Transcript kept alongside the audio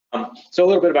So a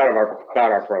little bit about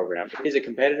our program. It is a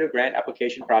competitive grant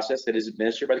application process that is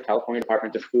administered by the California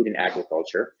Department of Food and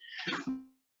Agriculture.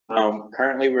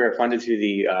 Currently, we're funded through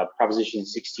the Proposition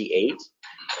 68,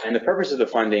 and the purpose of the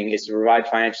funding is to provide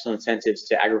financial incentives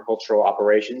to agricultural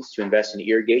operations to invest in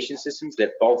irrigation systems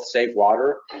that both save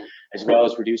water as well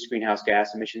as reduce greenhouse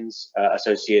gas emissions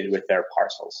associated with their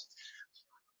parcels.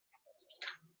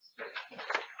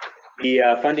 The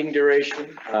funding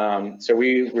duration, so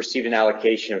we received an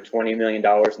allocation of $20 million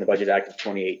in the Budget Act of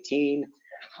 2018.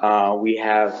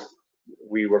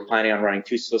 We were planning on running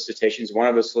 2 solicitations. One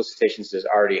of those solicitations has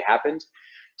already happened.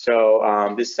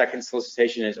 So this second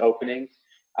solicitation is opening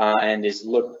and is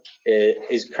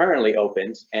currently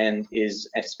opened and is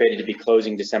anticipated to be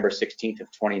closing December 16th of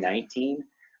 2019.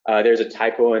 There's a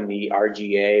typo in the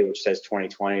RGA which says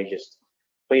 2020. Just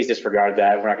please disregard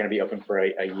that. We're not going to be open for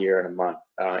a year and a month.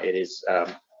 It is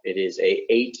a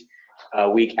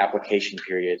 8-week application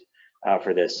period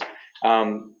for this.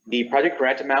 The project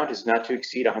grant amount is not to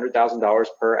exceed $100,000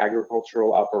 per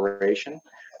agricultural operation,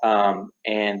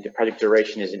 and the project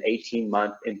duration is an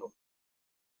 18-month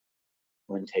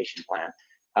implementation plan,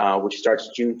 which starts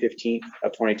June 15th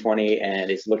of 2020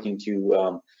 and is looking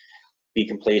to be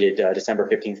completed December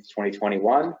 15th of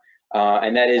 2021,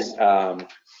 and that is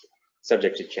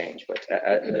subject to change, but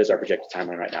that is our projected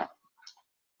timeline right now.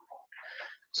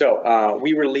 So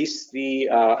we released the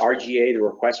RGA, the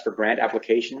request for grant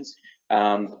applications,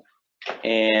 on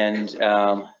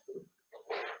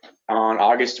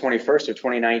August 21st of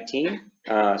 2019,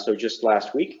 so just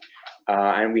last week,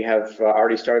 and we have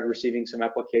already started receiving some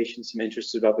applications, some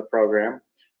interest about the program.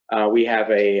 We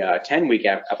have a 10-week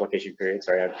application period.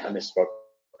 Sorry, I misspoke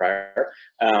prior,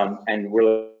 and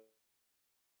we're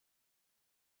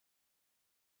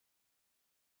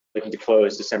looking to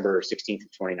close December 16th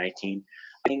of 2019.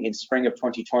 In spring of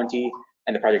 2020,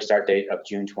 and the project start date of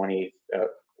June 20th,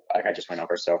 like I just went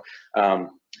over. So,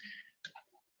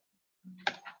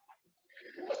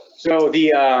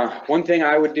 the one thing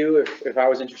I would do if I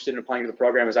was interested in applying to the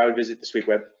program is I would visit the SWEEP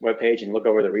webpage and look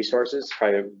over the resources.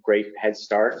 Probably a great head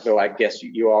start. Though I guess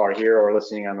you all are here or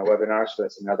listening on the webinar, so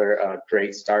that's another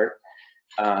great start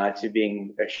to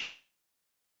being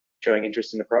showing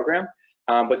interest in the program.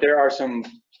 But there are some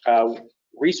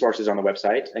resources on the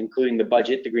website, including the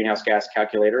budget, the greenhouse gas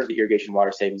calculator, the irrigation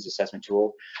water savings assessment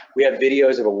tool. We have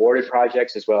videos of awarded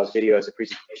projects as well as videos of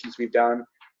presentations we've done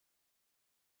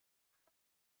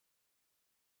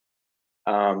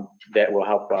that will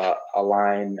help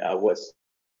align what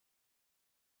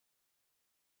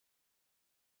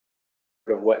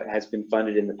has been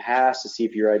funded in the past to see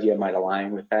if your idea might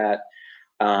align with that.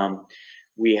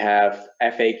 We have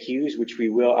FAQs, which we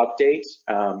will update.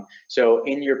 So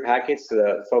in your packets,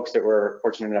 the folks that were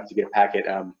fortunate enough to get a packet,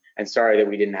 and sorry that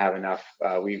we didn't have enough,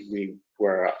 we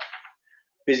were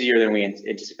busier than we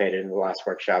anticipated in the last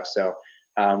workshop, so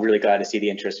I'm really glad to see the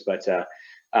interest. But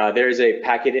there's a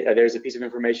packet, there's a piece of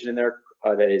information in there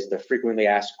that is the frequently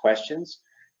asked questions.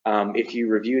 If you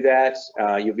review that,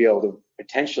 you'll be able to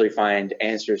potentially find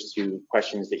answers to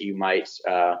questions that you might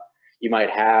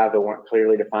have that weren't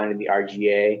clearly defined in the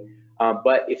RGA.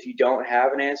 But if you don't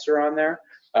have an answer on there,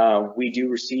 we do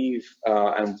receive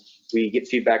and we get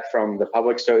feedback from the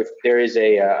public. So if there is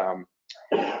a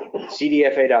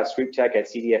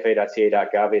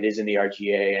cdfa.sweeptech@cdfa.ca.gov, it is in the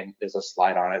RGA and there's a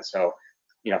slide on it, so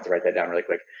you don't have to write that down really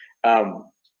quick.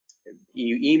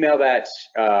 You email that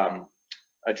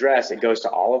address, it goes to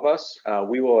all of us.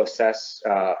 We will assess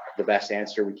the best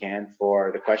answer we can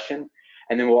for the question.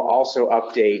 And then we'll also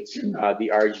update the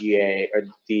RGA or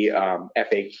the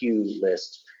FAQ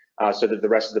list so that the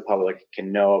rest of the public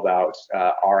can know about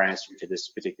our answer to this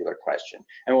particular question.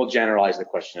 And we'll generalize the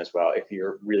question as well. If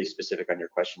you're really specific on your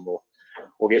question, we'll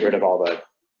get rid of all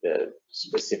the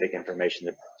specific information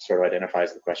that sort of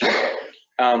identifies the question.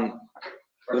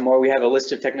 Furthermore, we have a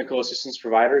list of technical assistance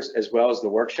providers as well as the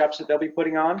workshops that they'll be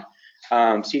putting on.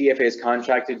 CDFA is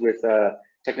contracted with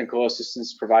technical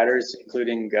assistance providers,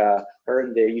 including her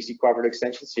and the UC Cooperative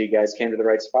Extension, so you guys came to the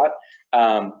right spot,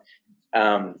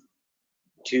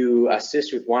 to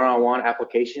assist with one-on-one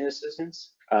application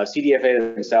assistance.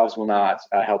 CDFA themselves will not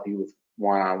help you with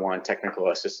one-on-one technical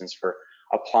assistance for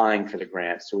applying for the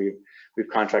grant, so we've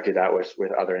contracted that with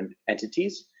other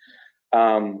entities.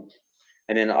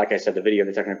 And then, like I said, the video of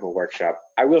the technical workshop.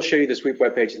 I will show you the SWEEP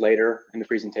webpage later in the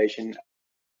presentation,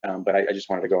 but I just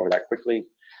wanted to go over that quickly.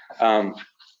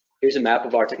 Here's a map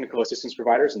of our technical assistance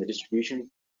providers and the distribution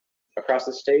across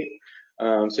the state.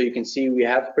 So you can see we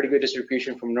have pretty good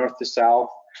distribution from north to south.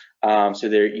 So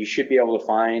there you should be able to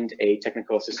find a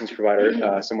technical assistance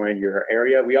provider somewhere in your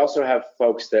area. We also have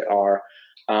folks that are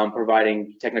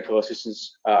providing technical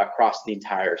assistance across the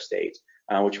entire state,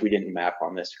 which we didn't map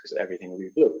on this because everything will be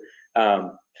blue.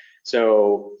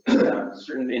 So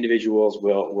certain individuals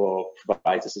will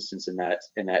provide assistance in that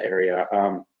area.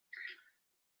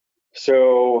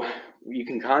 So you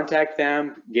can contact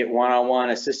them, get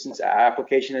one-on-one assistance,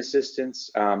 application assistance.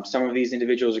 Some of these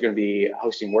individuals are going to be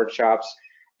hosting workshops,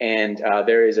 and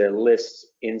there is a list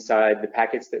inside the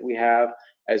packets that we have,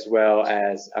 as well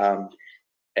as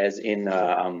in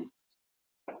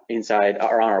inside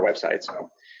or on our website.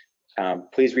 So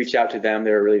please reach out to them.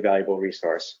 They're a really valuable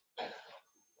resource.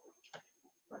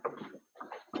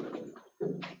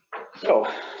 So,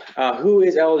 who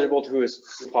is eligible to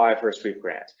apply for a SWEEP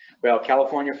grant? Well,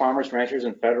 California farmers, ranchers,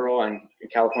 and federal and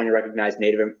California recognized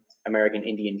Native American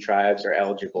Indian tribes are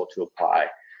eligible to apply.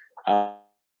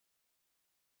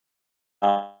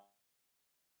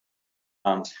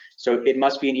 So it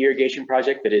must be an irrigation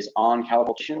project that is on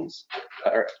California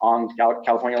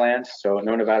land, so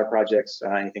no Nevada projects,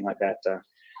 anything like that.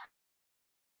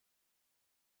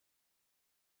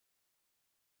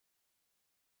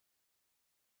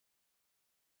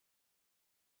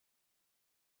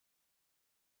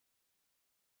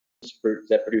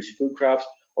 That produce food crops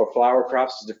or flower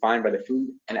crops is defined by the Food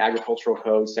and Agricultural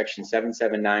Code, section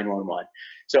 77911.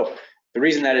 So the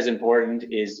reason that is important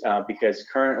is because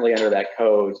currently under that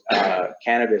code,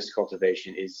 cannabis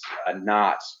cultivation is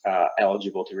not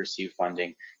eligible to receive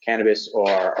funding, cannabis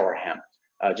or hemp.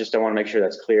 Just I want to make sure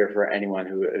that's clear for anyone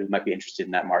who might be interested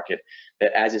in that market,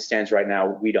 that as it stands right now,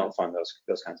 we don't fund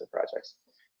those kinds of projects.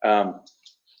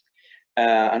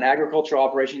 An agricultural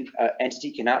operation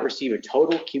entity cannot receive a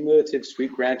total cumulative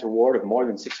SWEEP grant award of more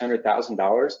than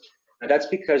 $600,000. That's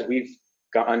because we've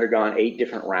undergone 8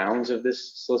 different rounds of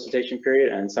this solicitation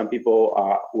period, and some people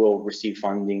will receive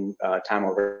funding time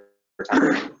over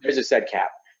time. There's a set cap.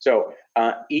 So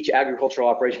each agricultural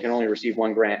operation can only receive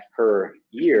 1 grant per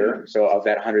year, so of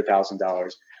that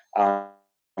 $100,000.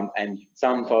 And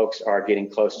some folks are getting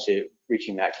close to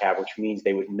reaching that cap, which means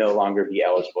they would no longer be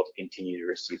eligible to continue to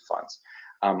receive funds.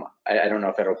 I don't know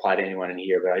if that'll apply to anyone in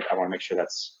here, but I want to make sure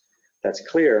that's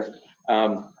clear.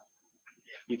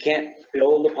 You can't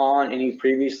build upon any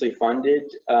previously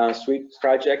funded SWEEP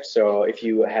projects. So if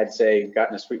you had, say,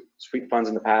 gotten a SWEEP funds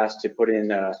in the past to put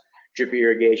in drip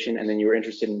irrigation, and then you were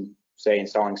interested in, say,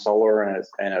 installing solar and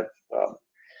a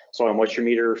soil moisture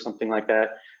meter or something like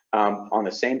that, on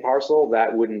the same parcel,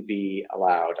 that wouldn't be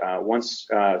allowed. Once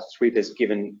SWEEP has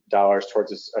given dollars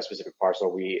towards a specific parcel,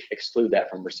 we exclude that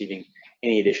from receiving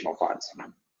any additional funds.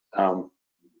 An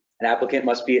applicant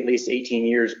must be at least 18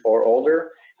 years or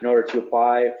older in order to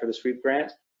apply for the SWEEP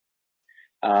grant,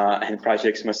 and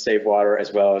projects must save water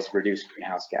as well as reduce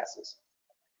greenhouse gases.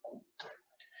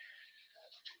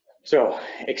 So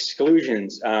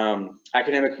exclusions,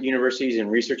 academic universities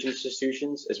and research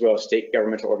institutions, as well as state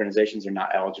governmental organizations, are not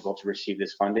eligible to receive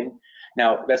this funding.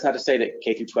 Now, that's not to say that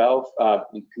K through 12,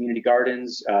 community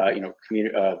gardens,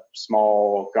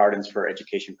 small gardens for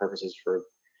education purposes for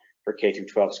K through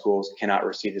 12 schools cannot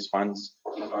receive this funds.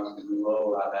 We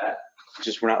will allow that.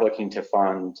 Just we're not looking to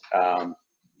fund,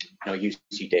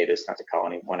 UC Davis, not to call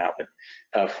anyone out,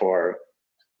 but for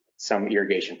some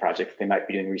irrigation project they might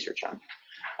be doing research on.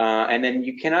 And then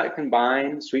you cannot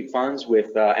combine SWEEP funds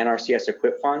with NRCS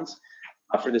equip funds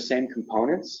for the same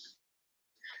components.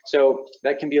 So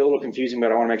that can be a little confusing,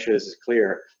 but I want to make sure this is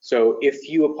clear. So if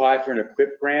you apply for an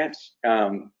equip grant,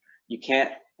 you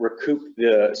can't recoup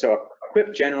so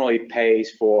equip generally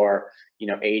pays for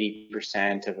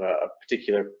 80% of a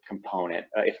particular component,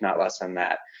 if not less than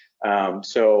that.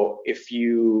 So if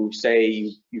you say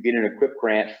you get an equip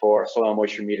grant for a soil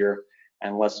moisture meter,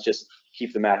 and let's just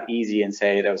keep the math easy and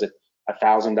say that was a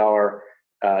 $1,000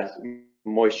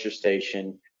 moisture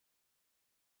station,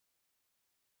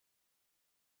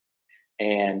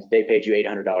 and they paid you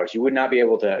 $800. You would not be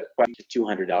able to put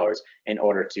 $200 in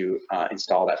order to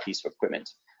install that piece of equipment.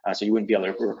 So you wouldn't be able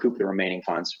to recoup the remaining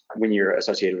funds when you're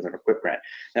associated with an equip grant.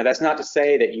 Now, that's not to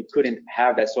say that you couldn't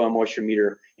have that soil moisture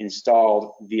meter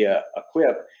installed via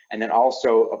equip and then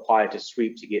also apply it to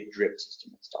SWEEP to get drip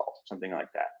system installed, something like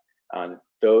that.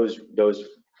 Those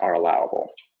are allowable.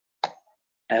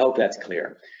 I hope that's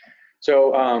clear.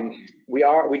 So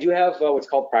we do have what's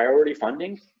called priority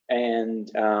funding, and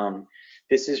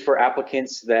this is for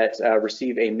applicants that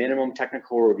receive a minimum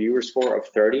technical reviewer score of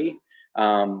 30,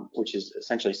 which is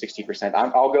essentially 60%.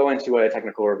 I'll go into what a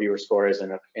technical reviewer score is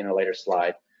in a later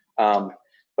slide.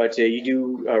 But you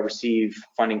do receive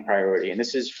funding priority, and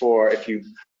this is for if you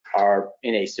are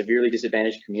in a severely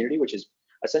disadvantaged community, which is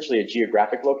essentially a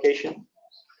geographic location,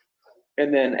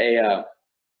 and then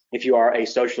if you are a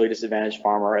socially disadvantaged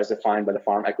farmer as defined by the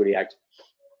Farm Equity Act,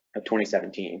 of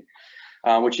 2017,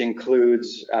 which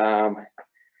includes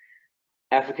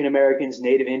African Americans,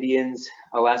 Native Indians,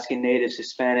 Alaskan Natives,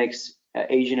 Hispanics,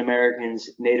 Asian Americans,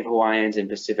 Native Hawaiians, and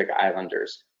Pacific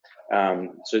Islanders.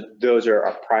 So those are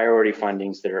our priority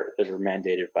fundings that are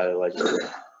mandated by the legislature.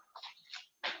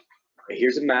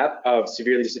 Here's a map of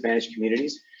severely disadvantaged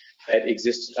communities that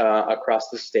exist across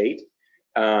the state.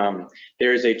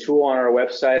 There is a tool on our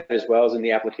website as well as in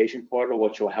the application portal,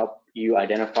 which will help you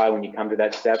identify when you come to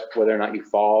that step whether or not you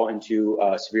fall into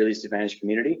a severely disadvantaged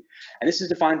community. And this is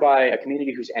defined by a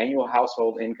community whose annual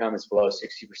household income is below 60%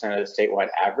 of the statewide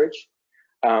average.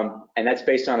 And that's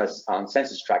based on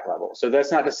census tract level. So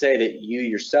that's not to say that you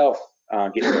yourself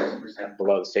get 60%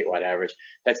 below the statewide average.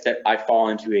 That's that I fall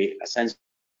into a census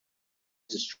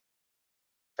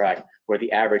tract where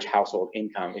the average household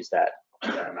income is that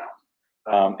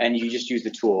amount. And you just use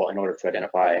the tool in order to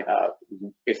identify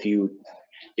if you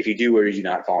do or do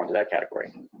not fall into that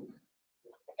category.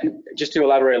 And just to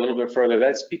elaborate a little bit further,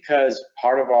 that's because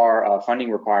part of our funding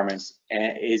requirements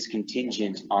is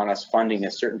contingent on us funding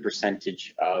a certain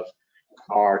percentage of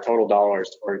our total dollars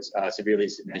towards severely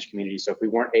disadvantaged communities. So if we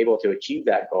weren't able to achieve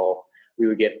that goal, we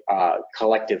would get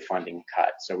collective funding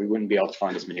cut. So we wouldn't be able to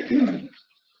fund as many people.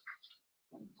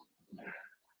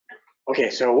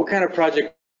 Okay, so what kind of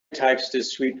project types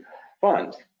does SWEEP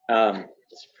fund?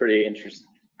 It's a pretty interesting,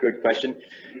 good question.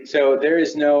 So there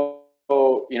is no,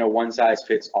 one size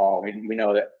fits all. We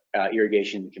know that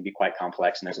irrigation can be quite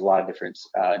complex and there's a lot of different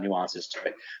nuances to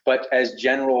it. But as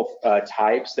general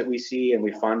types that we see and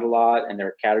we fund a lot and there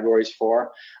are categories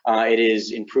for, it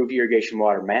is improved irrigation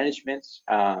water management.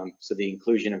 So the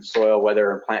inclusion of soil,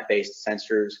 weather, and plant-based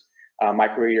sensors,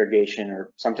 micro irrigation,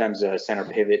 or sometimes a center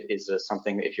pivot is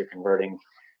something that if you're converting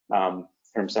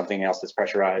from something else that's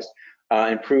pressurized.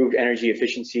 Improved energy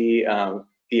efficiency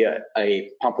via a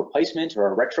pump replacement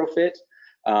or a retrofit,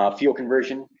 fuel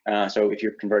conversion. So if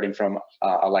you're converting from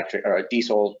electric or a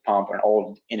diesel pump or an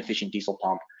old inefficient diesel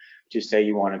pump to say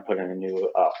you want to put in a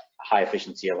new high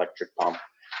efficiency electric pump.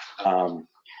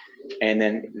 And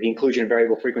then the inclusion of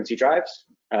variable frequency drives,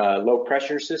 low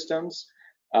pressure systems,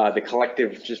 the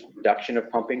collective just reduction of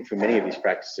pumping through many of these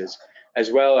practices,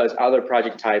 as well as other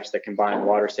project types that combine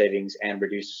water savings and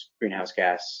reduce greenhouse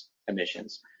gas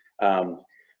emissions.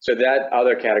 So that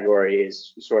other category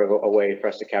is sort of a way for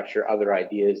us to capture other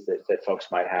ideas that folks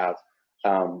might have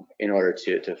in order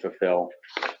to fulfill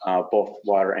both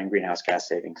water and greenhouse gas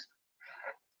savings.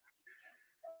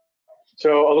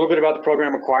 So a little bit about the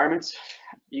program requirements.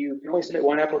 You can only submit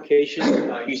one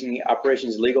application using the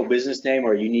operations legal business name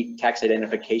or unique tax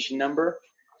identification number.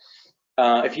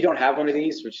 If you don't have one of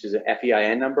these, which is an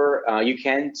FEIN number, you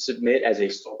can submit as a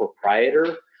sole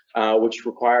proprietor, which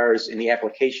requires, in the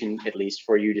application at least,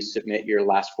 for you to submit your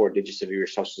last 4 digits of your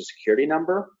social security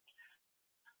number.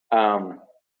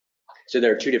 So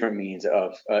there are 2 different means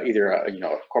of either a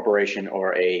corporation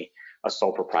or a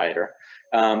sole proprietor.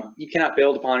 You cannot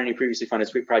build upon any previously funded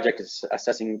SWEEP project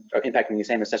assessing or impacting the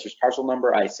same assessor's parcel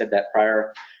number. I said that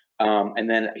prior. And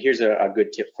then here's a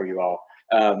good tip for you all.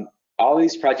 All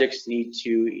these projects need to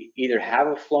either have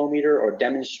a flow meter or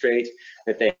demonstrate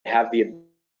that they have the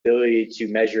ability to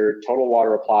measure total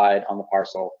water applied on the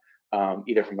parcel,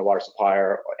 either from the water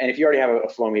supplier, and if you already have a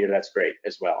flow meter, that's great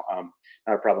as well,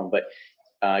 not a problem. But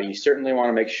you certainly want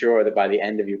to make sure that by the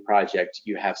end of your project,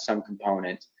 you have some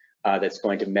component that's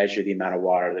going to measure the amount of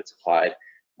water that's applied.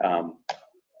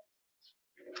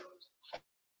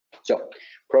 So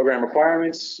program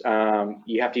requirements,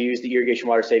 you have to use the irrigation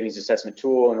water savings assessment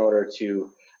tool in order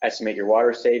to estimate your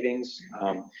water savings.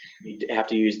 You have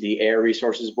to use the Air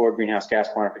Resources Board greenhouse gas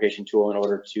quantification tool in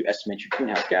order to estimate your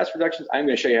greenhouse gas reductions. I'm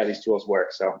going to show you how these tools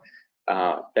work, so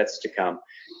that's to come.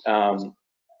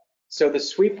 So the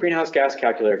SWEEP greenhouse gas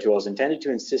calculator tool is intended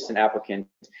to assist an applicant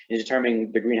in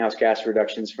determining the greenhouse gas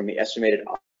reductions from the estimated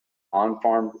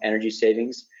on-farm energy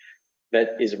savings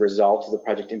that is a result of the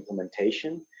project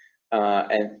implementation.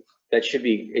 And it should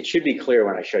be clear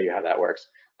when I show you how that works.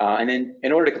 And then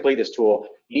in order to complete this tool,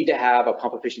 you need to have a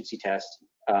pump efficiency test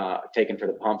taken for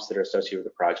the pumps that are associated with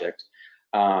the project.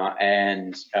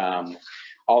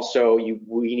 Also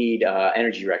we need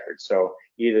energy records. So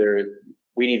either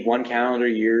we need 1 calendar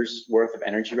year's worth of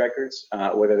energy records,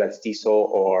 whether that's diesel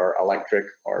or electric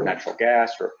or natural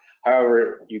gas or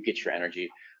however you get your energy.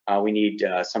 We need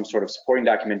some sort of supporting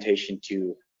documentation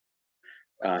to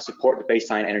support the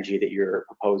baseline energy that you're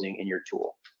proposing in your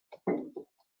tool.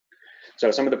 So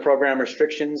some of the program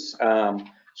restrictions,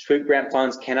 SWEEP grant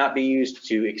funds cannot be used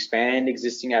to expand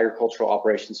existing agricultural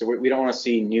operations. So we don't want to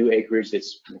see new acreage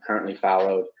that's currently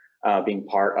fallowed being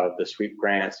part of the SWEEP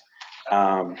grants.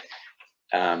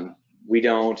 We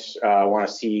don't want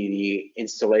to see the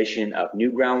installation of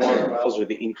new groundwater wells or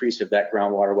the increase of that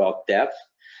groundwater well depth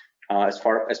as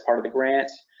part of the grant.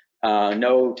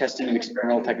 No testing of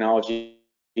experimental technology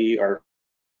or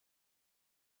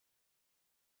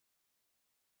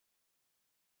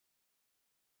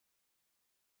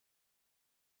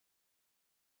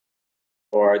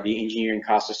the engineering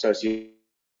costs associated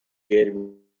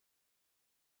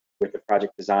with the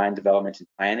project design, development, and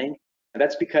planning. And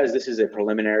that's because this is a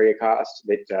preliminary cost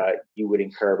that you would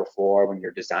incur before when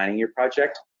you're designing your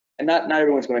project. And not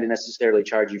everyone's going to necessarily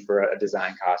charge you for a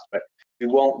design cost, but we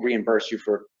won't reimburse you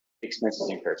for expenses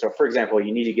incurred. So for example,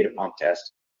 you need to get a pump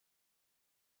test.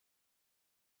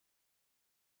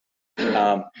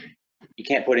 You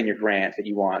can't put in your grant that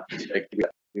you want.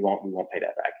 We won't pay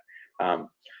that back.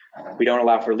 We don't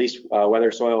allow for least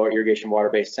weather, soil, or irrigation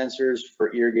water-based sensors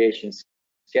for irrigation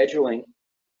scheduling.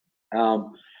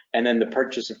 And then the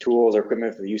purchase of tools or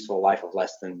equipment for the useful life of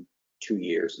less than 2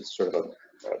 years. It's sort of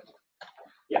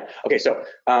yeah. Okay, so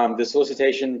the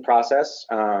solicitation process,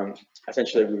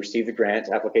 essentially we receive the grant,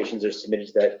 applications are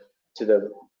submitted to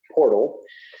the portal.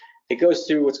 It goes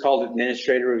through what's called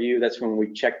administrative review. That's when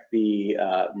we check the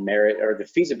merit or the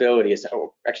feasibility.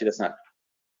 Actually, that's not,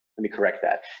 let me correct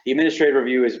that. The administrative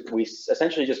review is we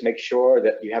essentially just make sure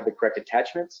that you have the correct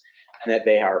attachments and that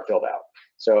they are filled out.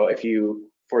 So if you,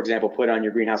 for example, put on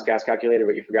your greenhouse gas calculator,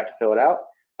 but you forgot to fill it out,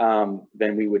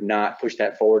 then we would not push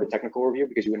that forward to technical review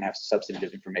because you wouldn't have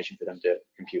substantive information for them to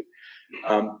compute.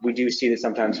 We do see that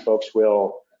sometimes folks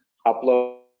will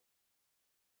upload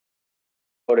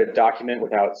a document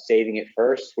without saving it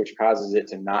first, which causes it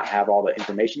to not have all the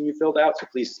information you filled out. So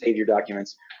please save your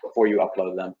documents before you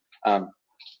upload them.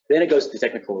 Then it goes to the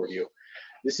technical review.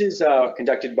 This is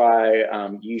conducted by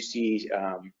UC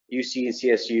and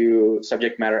CSU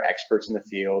subject matter experts in the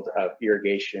field of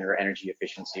irrigation or energy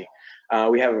efficiency.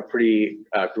 We have a pretty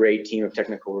great team of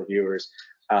technical reviewers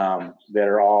that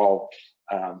are all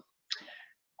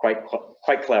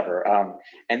quite clever.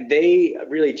 And they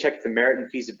really check the merit and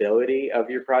feasibility of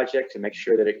your project to make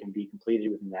sure that it can be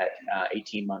completed within that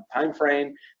 18-month time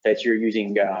frame, that you're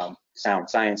using sound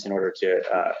science in order to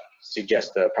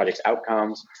suggest the project's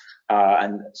outcomes,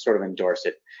 and sort of endorse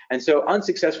it. And so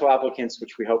unsuccessful applicants,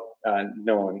 which we hope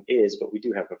no one is, but we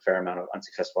do have a fair amount of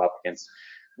unsuccessful applicants.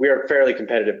 We are a fairly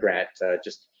competitive grant,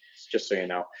 just so you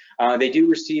know. They do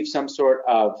receive some sort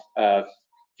of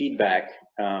feedback,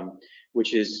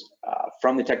 which is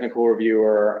from the technical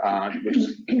reviewer, which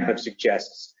kind of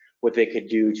suggests what they could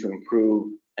do to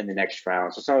improve in the next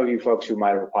round. So some of you folks who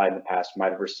might have applied in the past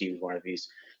might have received one of these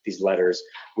letters,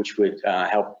 which would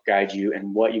help guide you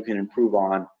in what you can improve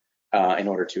on in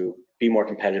order to be more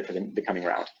competitive for the coming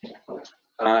round.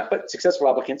 But successful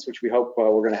applicants, which we hope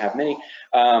we're going to have many,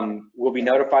 will be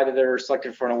notified that they're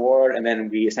selected for an award, and then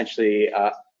we essentially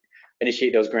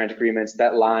initiate those grant agreements.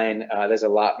 That line, there's a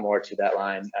lot more to that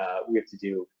line. We have to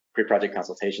do pre-project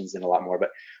consultations and a lot more, but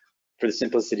for the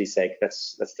simplicity's sake,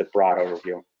 that's the broad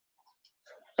overview.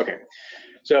 Okay,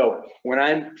 so when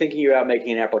I'm thinking about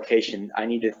making an application, I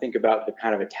need to think about the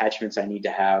kind of attachments I need to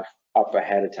have up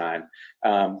ahead of time.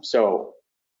 So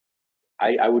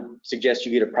I would suggest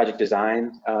you get a project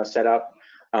design set up.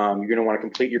 You're going to want to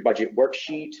complete your budget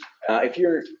worksheet. If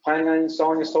you're planning on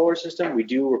installing a solar system, we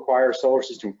do require a solar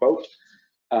system quote.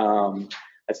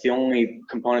 That's the only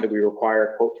component that we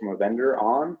require a quote from a vendor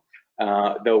on,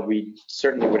 though we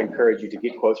certainly would encourage you to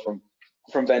get quotes from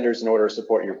vendors in order to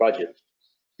support your budget.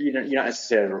 You're not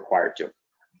necessarily required to.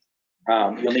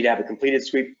 You'll need to have a completed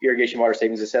sweep irrigation water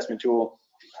savings assessment tool,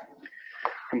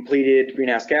 completed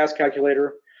greenhouse gas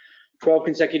calculator, 12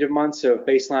 consecutive months of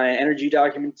baseline energy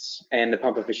documents, and the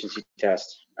pump efficiency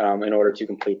test in order to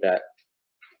complete that.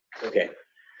 Okay,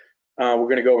 we're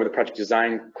going to go over the project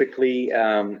design quickly.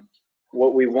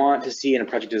 What we want to see in a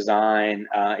project design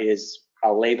is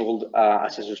a labeled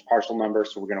assessor's parcel number,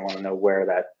 so we're going to want to know where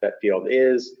that field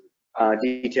is.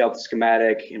 Detailed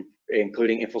schematic,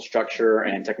 including infrastructure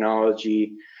and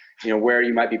technology, where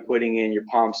you might be putting in your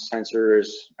pumps, sensors,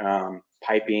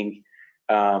 piping,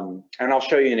 and I'll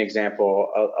show you an example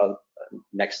of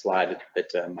next slide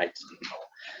that might.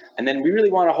 And then we really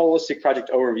want a holistic project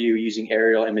overview using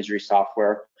aerial imagery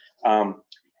software.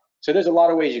 So there's a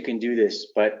lot of ways you can do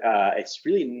this, but it's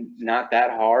really not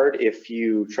that hard if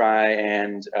you try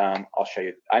and I'll show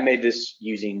you. I made this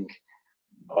using,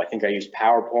 I think I used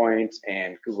PowerPoint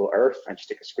and Google Earth. I just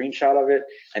took a screenshot of it,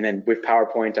 and then with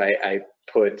PowerPoint, I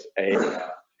put a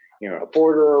a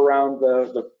border around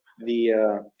the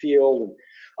field.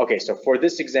 Okay, so for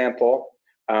this example,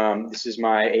 this is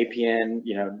my APN,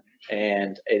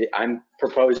 and I'm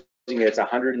proposing it's a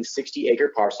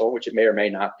 160-acre parcel, which it may or may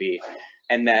not be,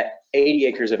 and that 80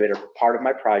 acres of it are part of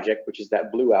my project, which is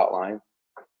that blue outline.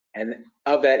 And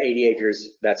of that 80 acres,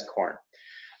 that's corn.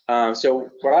 So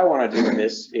what I want to do in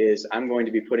this is I'm going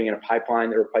to be putting in a pipeline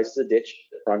that replaces a ditch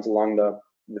that runs along the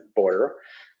border.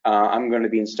 I'm going to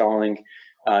be installing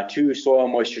 2 soil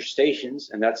moisture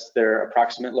stations, and that's their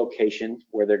approximate location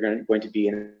where they're going to be,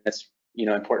 and that's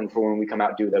important for when we come out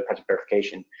and do the project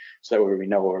verification, so that way we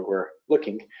know where we're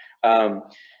looking.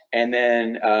 And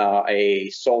then a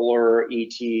solar,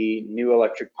 ET, new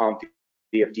electric pump,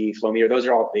 VFD, flow meter, those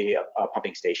are all the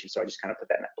pumping stations, so I just kind of put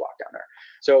that in that block down there.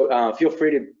 So feel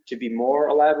free to be more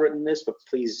elaborate than this, but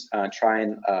please try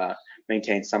and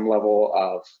maintain some level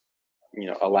of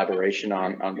elaboration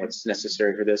on what's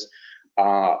necessary for this.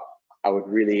 I would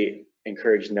really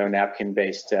encourage no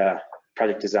napkin-based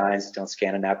project designs. Don't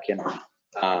scan a napkin,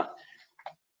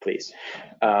 please.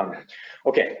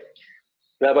 Okay,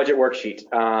 the budget worksheet.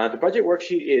 The budget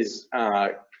worksheet is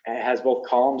has both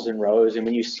columns and rows, and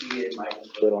when you see it, it might be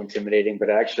a little intimidating, but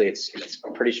actually it's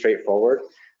pretty straightforward.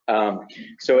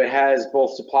 So it has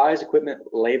both supplies, equipment,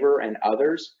 labor, and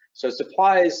others. So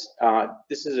supplies,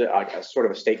 this is a sort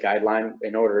of a state guideline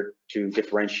in order to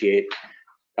differentiate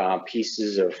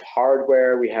pieces of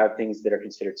hardware. We have things that are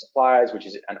considered supplies, which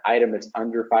is an item that's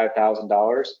under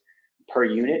 $5,000 per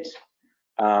unit.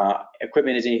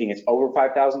 Equipment is anything that's over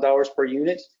 $5,000 per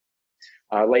unit.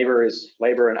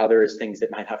 Labor and other is things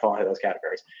that might not fall into those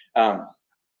categories.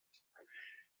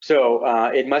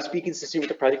 So it must be consistent with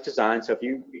the project design. So if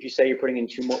you say you're putting in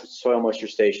 2 soil moisture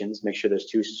stations, make sure there's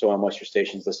 2 soil moisture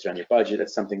stations listed on your budget.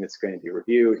 That's something that's going to be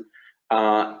reviewed.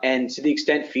 And to the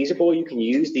extent feasible, you can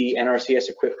use the NRCS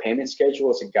equipped payment schedule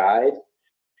as a guide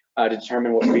to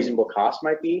determine what reasonable cost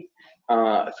might be.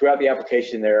 Throughout the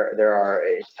application,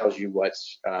 it tells you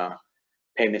what's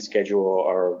payment schedule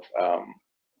or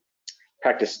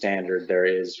practice standard there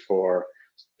is for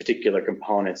particular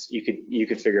components. You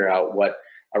could figure out what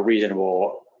a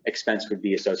reasonable expense would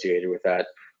be associated with that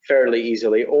fairly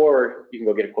easily, or you can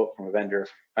go get a quote from a vendor.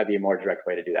 Might be a more direct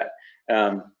way to do that.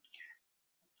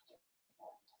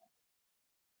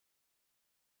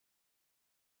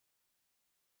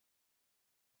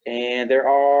 And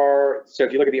so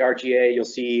if you look at the RGA, you'll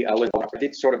see I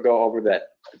did sort of go over that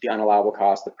the unallowable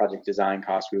cost, the project design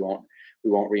cost, we won't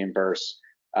reimburse.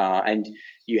 And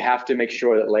you have to make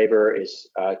sure that labor is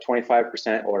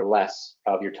 25% or less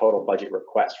of your total budget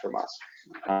request from us.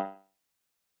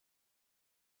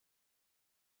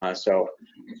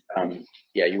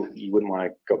 Yeah, you wouldn't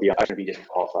want to go beyond, to be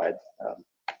disqualified.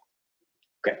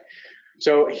 Okay,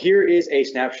 so here is a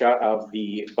snapshot of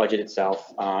the budget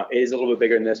itself. It is a little bit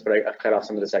bigger than this, but I cut off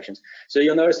some of the sections. So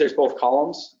you'll notice there's both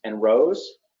columns and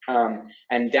rows,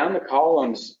 and down the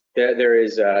columns, there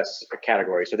is a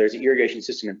category. So there's irrigation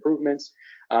system improvements,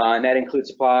 and that includes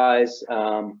supplies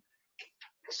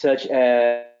such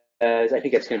as I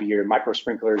think that's going to be your micro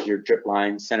sprinklers, your drip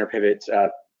lines, center pivot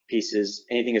pieces,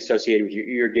 anything associated with your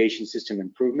irrigation system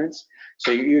improvements.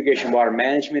 So your irrigation water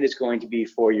management is going to be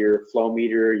for your flow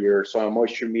meter, your soil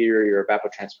moisture meter, your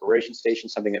evapotranspiration station,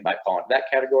 something that might fall into that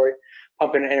category.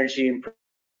 Pump and energy improvement,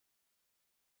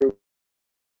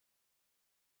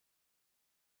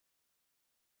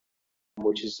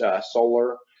 which is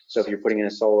solar. So if you're putting in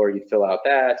a solar, you fill out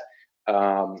that,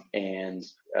 and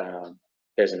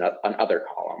there's an other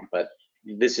column, but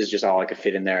this is just all I could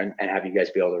fit in there and have you guys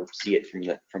be able to see it from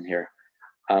here.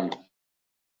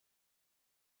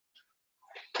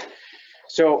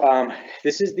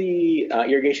 This is the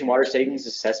irrigation water savings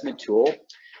assessment tool,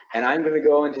 and I'm going to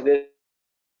go into this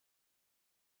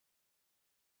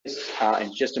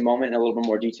in just a moment in a little bit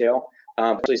more detail.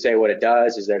 Actually say what it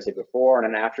does is there's a before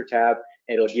and an after tab.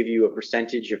 It'll give you a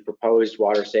percentage of proposed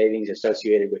water savings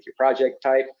associated with your project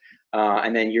type,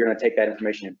 and then you're going to take that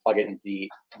information and plug it into the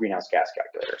greenhouse gas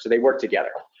calculator. So they work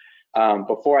together.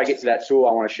 Before I get to that tool,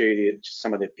 I want to show you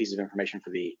some of the pieces of information for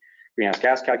the greenhouse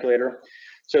gas calculator.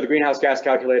 So the greenhouse gas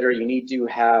calculator, you need to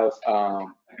have a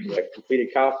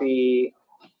completed copy,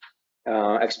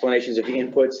 explanations of the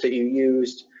inputs that you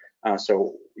used,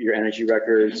 so your energy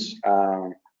records,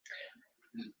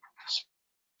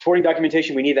 supporting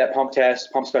documentation. We need that pump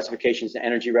test, pump specifications, and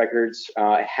energy records.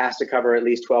 It has to cover at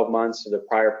least 12 months of the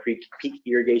prior peak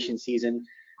irrigation season,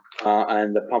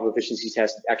 and the pump efficiency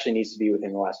test actually needs to be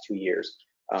within the last 2 years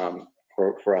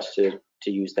for us to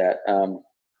use that.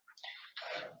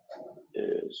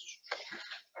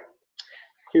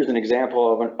 Here's an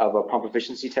example of a pump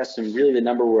efficiency test, and really the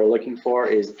number we're looking for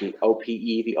is the OPE,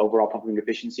 the overall pumping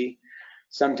efficiency.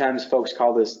 Sometimes folks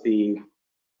call this the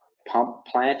pump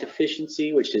plant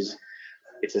efficiency, which is,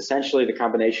 it's essentially the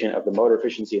combination of the motor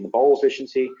efficiency and the bowl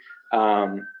efficiency.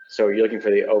 So you're looking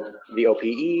for the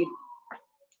OPE,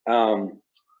 And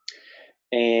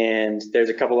there's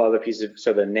a couple other pieces.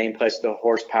 So the nameplate, the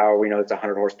horsepower, we know it's a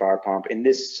 100 horsepower pump. In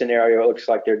this scenario, it looks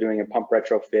like they're doing a pump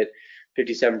retrofit.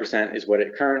 57% is what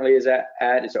it currently is at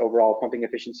its overall pumping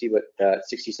efficiency, but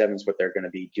 67 is what they're going to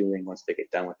be doing once they get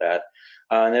done with that.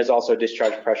 And there's also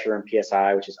discharge pressure and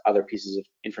PSI, which is other pieces of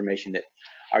information that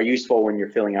are useful when you're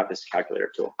filling out this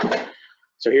calculator tool.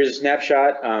 So here's a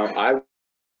snapshot. I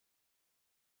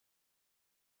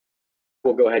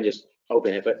will go ahead and just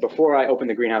open it, but before I open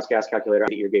the greenhouse gas calculator,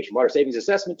 the irrigation water savings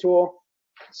assessment tool.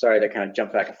 Sorry that kind of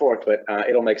jumped back and forth, but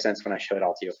it'll make sense when I show it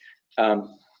all to you.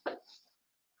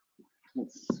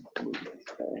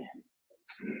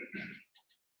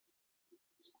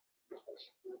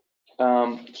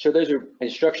 So there's your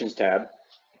instructions tab.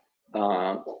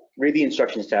 Read the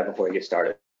instructions tab before you get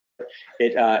started.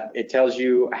 It tells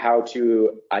you how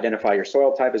to identify your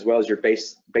soil type as well as your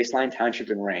baseline township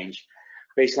and range.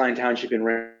 Baseline township and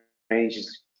range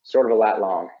is sort of a lat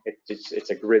long. It's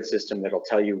a grid system that'll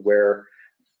tell you where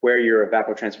your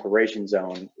evapotranspiration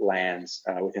zone lands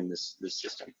within this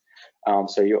system.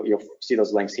 So you'll see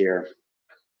those links here.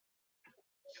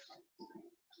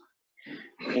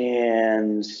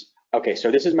 And okay,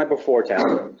 so this is my before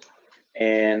tab,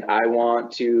 and I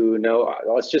want to know.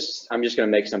 I'm just going to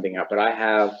make something up, but I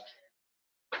have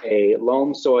a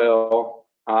loam soil.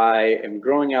 I am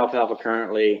growing alfalfa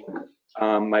currently.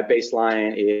 My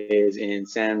baseline is in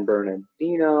San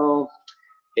Bernardino,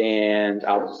 and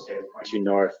I'll say 2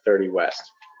 north, 30 west.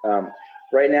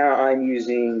 Right now I'm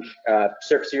using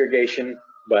surface irrigation,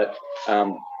 but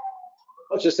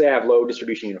let's just say I have low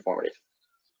distribution uniformity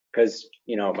because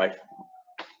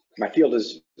my field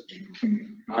is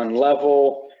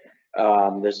unlevel.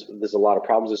 There's a lot of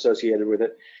problems associated with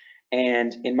it,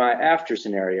 and in my after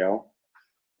scenario,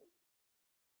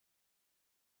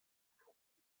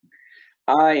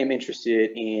 I am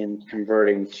interested in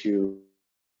converting to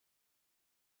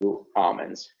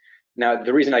almonds. Now,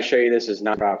 the reason I show you this is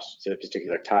not crops to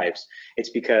particular types. It's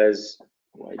because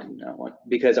I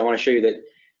want to show you that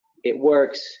it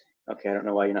works. Okay, I don't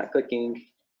know why you're not clicking.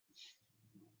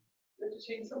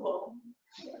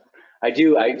 I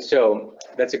do. So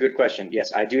that's a good question.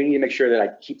 Yes, I do need to make sure that I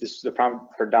keep the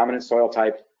predominant soil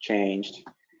type changed,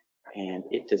 and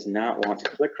it does not want to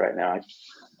click right now. Did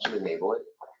you enable it?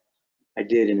 I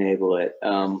did enable it.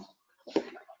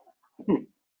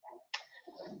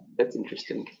 That's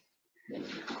interesting.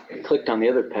 I clicked on the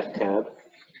other pet tab.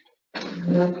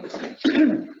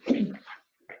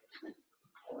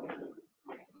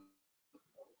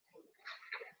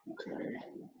 Okay.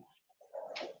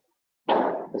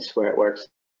 I swear it works.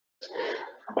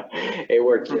 It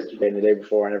worked yesterday and the day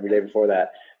before and every day before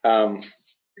that.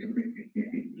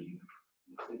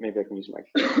 Maybe I can use my.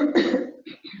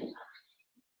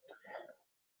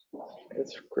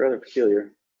 It's rather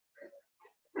peculiar.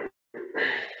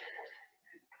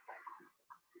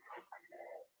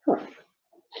 Huh.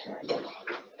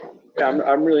 Yeah,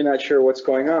 I'm really not sure what's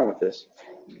going on with this.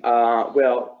 Try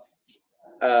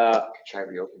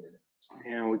reopening it.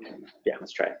 Yeah,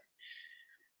 let's try it.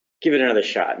 Give it another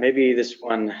shot. Maybe this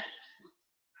one,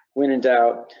 when in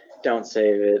doubt, don't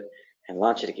save it and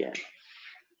launch it again.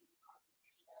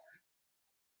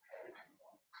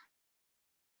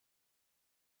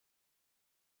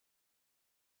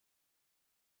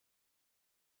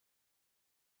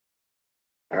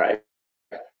 All right.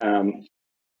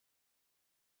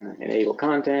 Enable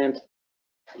content.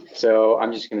 So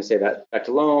I'm just going to say that back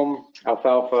to loam,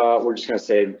 alfalfa. We're just going to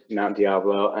say Mount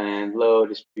Diablo and low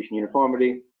distribution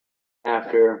uniformity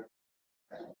after.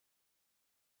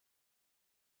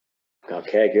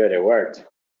 Okay, good. It worked.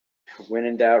 When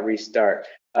in doubt, restart.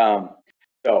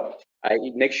 So I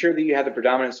make sure that you have the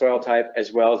predominant soil type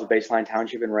as well as the baseline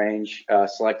township and range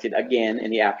selected again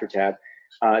in the after tab.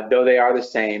 Though they are the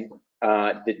same,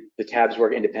 the tabs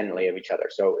work independently of each other,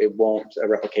 so it won't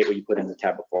replicate what you put in the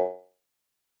tab before.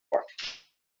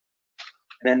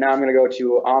 And then now I'm going to go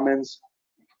to almonds,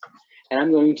 and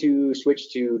I'm going to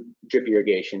switch to drip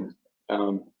irrigation.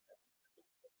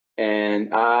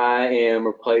 And I am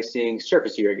replacing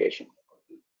surface irrigation.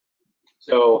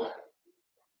 So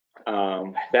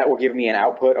that will give me an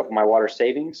output of my water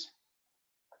savings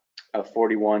of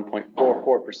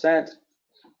 41.44%.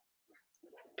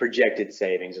 Projected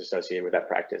savings associated with that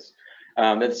practice.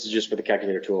 This is just for the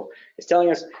calculator tool. It's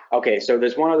telling us, okay, so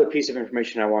there's one other piece of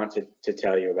information I want to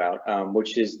tell you about,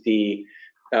 which is the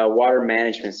water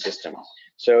management system.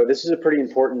 So this is a pretty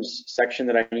important section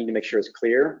that I need to make sure is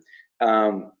clear.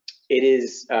 It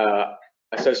is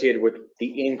associated with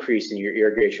the increase in your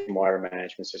irrigation water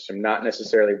management system, not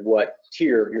necessarily what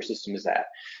tier your system is at.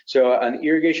 So an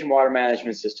irrigation water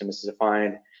management system is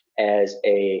defined as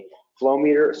a flow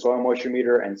meter, soil moisture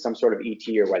meter, and some sort of ET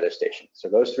or weather station. So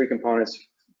those three components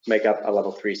make up a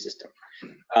level 3 system.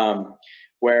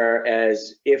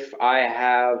 Whereas if I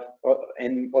have,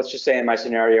 and let's just say in my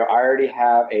scenario, I already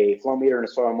have a flow meter and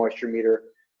a soil moisture meter,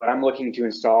 but I'm looking to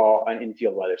install an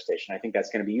in-field weather station. I think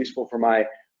that's going to be useful for my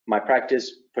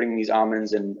practice, putting these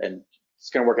almonds, and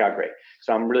it's going to work out great.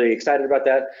 So I'm really excited about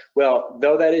that. Well,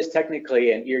 though that is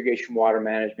technically an irrigation water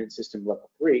management system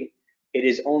level 3, it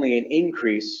is only an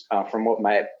increase from what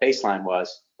my baseline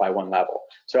was by 1 level.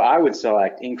 So I would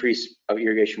select increase of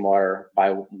irrigation water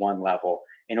by 1 level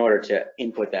in order to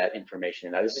input that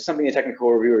information. Now, this is something the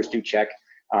technical reviewers do check.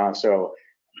 So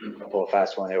pull a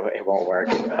fast one, it won't work.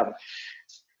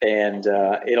 And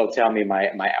it'll tell me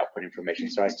my output information.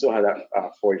 So I still have that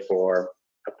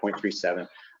 44.37.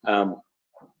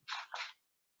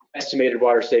 Estimated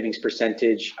water savings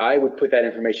percentage, I would put that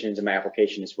information into my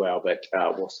application as well, but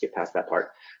we'll skip past that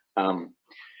part. And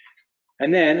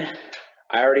then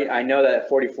I know that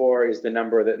 44 is the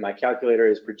number that my calculator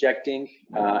is projecting.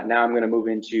 Now I'm going to move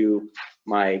into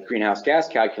my greenhouse gas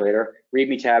calculator.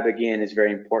 README tab again is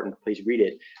very important. Please read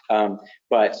it.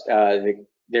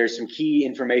 There's some key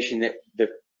information that the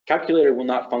calculator will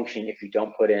not function if you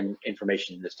don't put in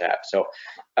information in this tab. So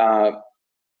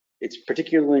it's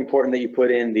particularly important that you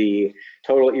put in the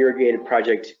total irrigated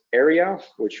project area,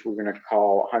 which we're going to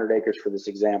call 100 acres for this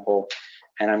example,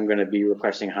 and I'm going to be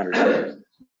requesting 100 acres.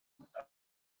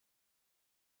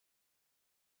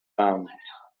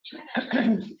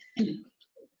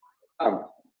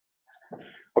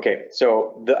 Okay,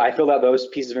 so I filled out those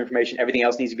pieces of information. Everything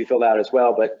else needs to be filled out as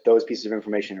well, but those pieces of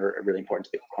information are really important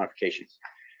to the quantification.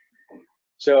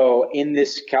 So in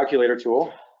this calculator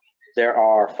tool, there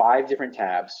are 5 different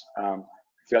tabs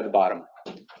throughout the bottom.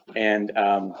 And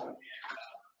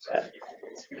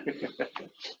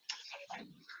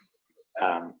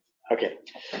okay,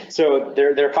 so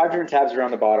there are 5 different tabs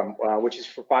around the bottom, which is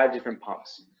for 5 different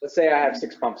pumps. Let's say I have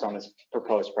 6 pumps on this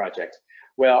proposed project.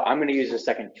 Well, I'm going to use a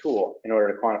second tool in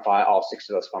order to quantify all 6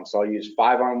 of those pumps. So I'll use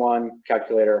 5 on one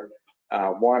calculator,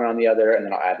 1 on the other, and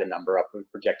then I'll add the number up with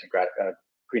projected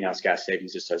greenhouse gas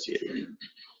savings associated.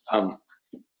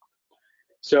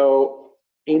 So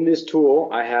in this tool,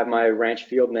 I have my ranch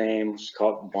field name, which is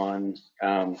called 1,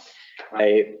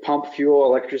 my pump fuel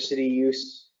electricity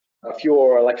use, fuel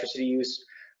or electricity use.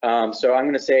 So I'm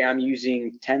going to say I'm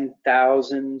using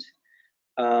 10,000,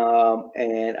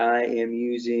 and I am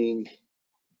using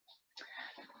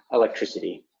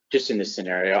electricity, just in this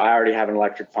scenario. I already have an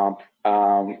electric pump,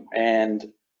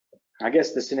 and I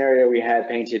guess the scenario we had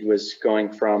painted was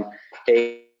going from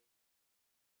a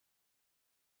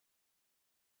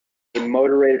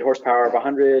motor rated horsepower of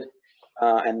 100,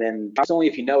 and then it's only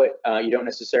if you know it, you don't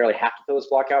necessarily have to fill this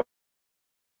block out.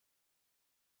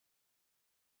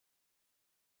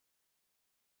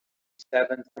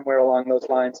 Somewhere along those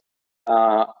lines.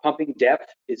 Pumping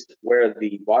depth is where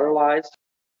the water lies.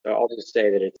 So I'll just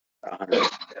say that it's 100 for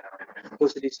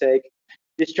simplicity's sake.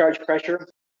 Discharge pressure,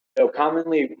 so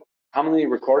commonly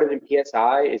recorded in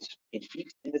PSI is in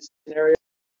feet in this scenario.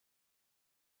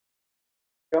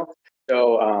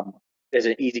 So there's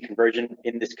an easy conversion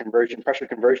in this pressure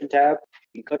conversion tab.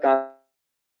 You can click on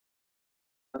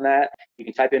that. You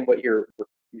can type in what your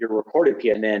recorded PSI,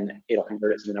 and then it'll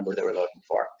convert it to the number that we're looking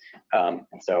for.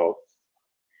 So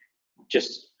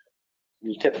just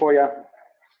a tip for you.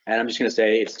 And I'm just going to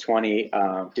say it's 20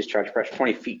 discharge pressure,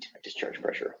 20 feet of discharge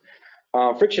pressure.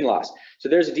 Friction loss. So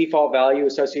there's a default value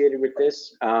associated with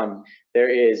this. There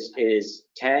is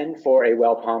 10 for a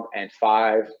well pump and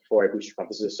 5 for a booster pump.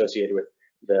 This is associated with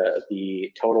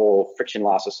the total friction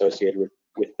loss associated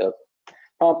with the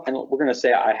pump. And we're going to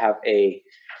say I have a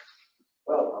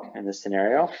well pump in this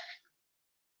scenario.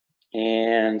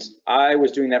 And I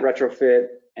was doing that retrofit,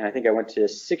 and I think I went to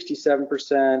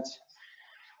 67%.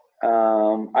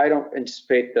 I don't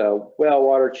anticipate the well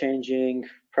water changing.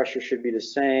 Pressure should be the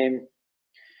same,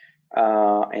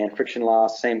 and friction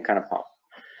loss, same kind of pump.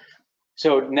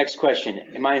 So next question,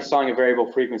 am I installing a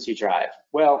variable frequency drive?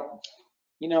 Well,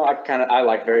 you know, I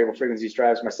like variable frequency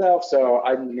drives myself, so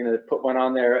I'm gonna put one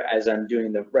on there as I'm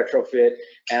doing the retrofit,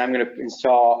 and I'm gonna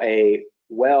install a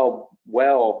well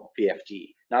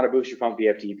VFD, not a booster pump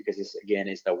VFD, because this again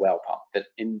is the well pump that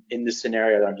in this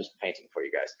scenario that I'm just painting for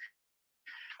you guys.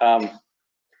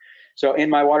 So in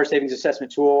my water savings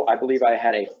assessment tool, I believe I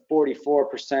had a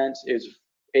 44%.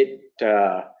 It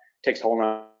takes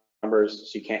whole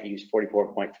numbers, so you can't use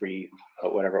 44.3,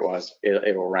 whatever it was.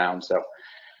 It'll round. So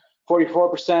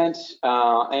 44%.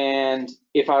 And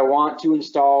if I want to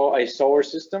install a solar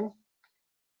system,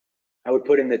 I would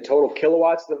put in the total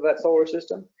kilowatts of that solar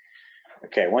system.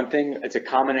 Okay, one thing, it's a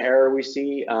common error we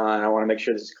see, and I want to make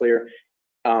sure this is clear.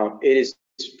 It is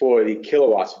for the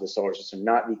kilowatts of the solar system,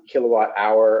 not the kilowatt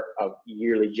hour of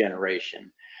yearly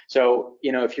generation. So,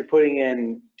 you know, if you're putting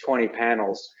in 20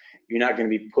 panels, you're not going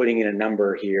to be putting in a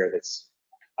number here that's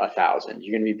 1,000.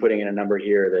 You're going to be putting in a number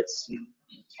here that's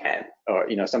 10, or,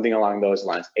 you know, something along those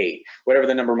lines, 8, whatever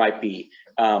the number might be.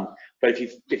 But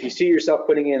if you see yourself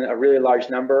putting in a really large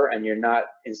number and you're not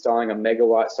installing a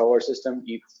megawatt solar system,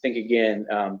 you think again,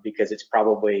 because it's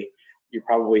you're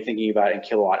probably thinking about it in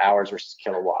kilowatt hours versus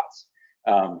kilowatts.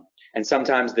 And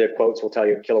sometimes the quotes will tell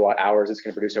you kilowatt hours it's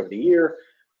going to produce over the year,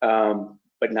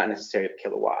 but not necessarily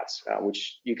kilowatts,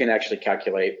 which you can actually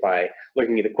calculate by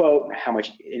looking at the quote, how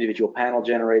much individual panel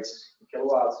generates in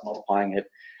kilowatts, multiplying it.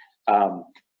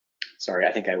 Sorry,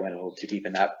 I think I went a little too deep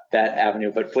in that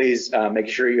avenue, but please make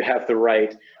sure you have the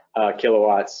right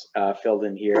kilowatts filled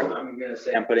in here. I'm going to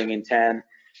say I'm putting in 10,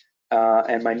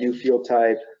 and my new field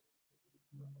type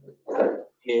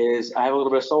is, I have a little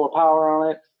bit of solar power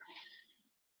on it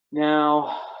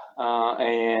now,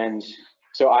 and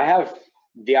so I have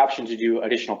the option to do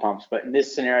additional pumps, but in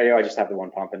this scenario, I just have the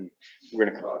one pump, and we're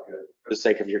going to, for the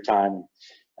sake of your time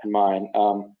and mine.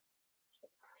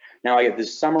 Now I get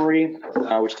this summary,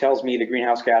 which tells me the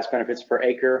greenhouse gas benefits per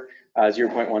acre,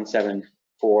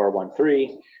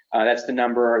 0.17413. That's the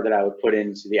number that I would put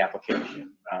into the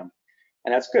application. And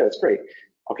that's good, that's great.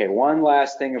 Okay, one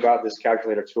last thing about this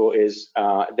calculator tool is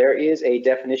there is a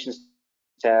definitions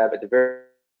tab at the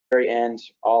very end,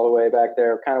 all the way back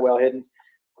there, kind of well hidden.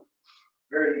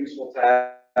 Very useful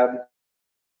tab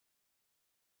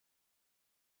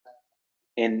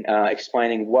in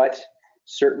explaining what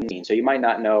certain means. So you might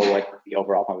not know what the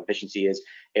overall pump efficiency is.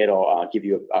 It'll give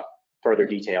you a further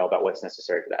detail about what's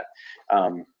necessary for that.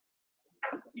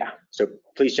 Yeah, so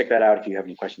please check that out if you have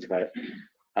any questions about it.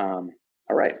 All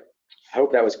right, I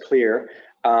hope that was clear.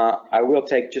 I will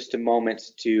take just a moment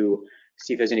to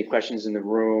see if there's any questions in the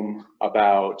room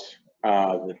about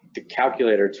the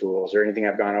calculator tools or anything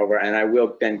I've gone over, and I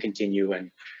will then continue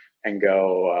and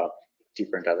go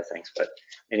deeper into other things. But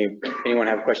anyone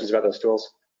have questions about those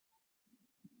tools?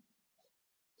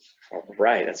 All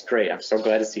right, that's great. I'm so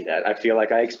glad to see that. I feel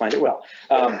like I explained it well.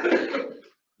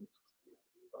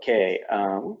 Okay.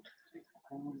 Back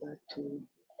to...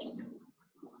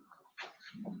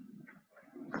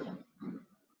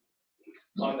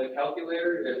 On the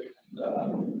calculator,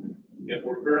 if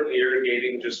we're currently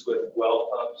irrigating just with well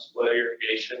pumps, well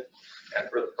irrigation, and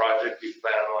for the project we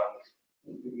plan on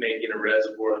making a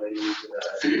reservoir and then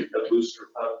using a booster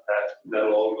pump,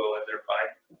 that'll all go in there fine.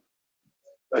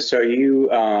 So you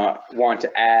want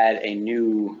to add a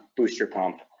new booster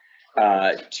pump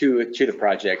to the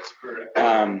project. Correct.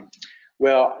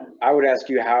 Well, I would ask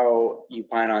you how you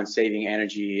plan on saving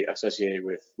energy associated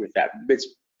with that. It's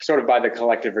sort of by the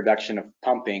collective reduction of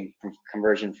pumping from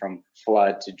conversion from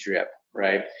flood to drip,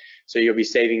 right? So you'll be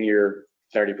saving your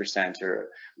 30% or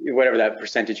whatever that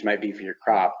percentage might be for your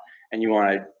crop, and you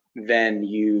want to then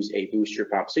use a booster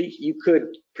pump. So you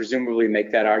could presumably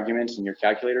make that argument in your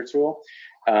calculator tool.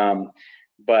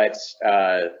 But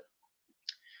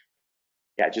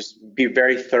yeah, just be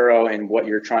very thorough in what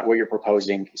you're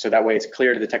proposing, so that way it's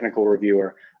clear to the technical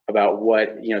reviewer about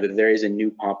what, you know, that there is a new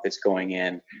pump that's going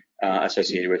in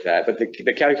associated with that. But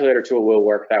the calculator tool will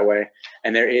work that way,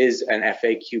 and there is an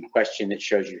FAQ question that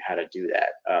shows you how to do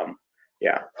that.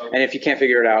 Yeah, and if you can't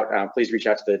figure it out, please reach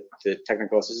out to the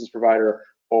technical assistance provider,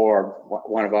 or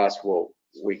one of us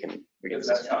we can.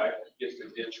 That's how I get the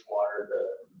ditch water to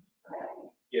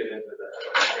get into the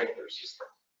sprinkler system.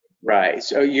 Right,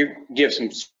 so you give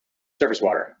some surface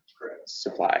water. Correct.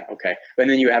 Supply, okay. And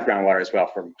then you have groundwater as well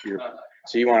for your,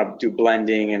 so you want to do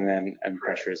blending and then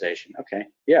pressurization. Okay,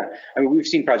 yeah. I mean, we've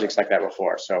seen projects like that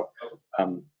before. So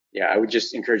yeah, I would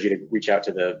just encourage you to reach out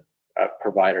to the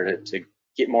provider to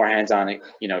get more hands-on,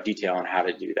 you know, detail on how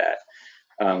to do that.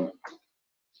 I'm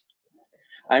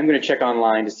going to check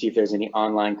online to see if there's any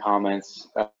online comments,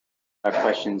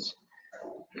 questions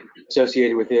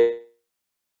associated with this.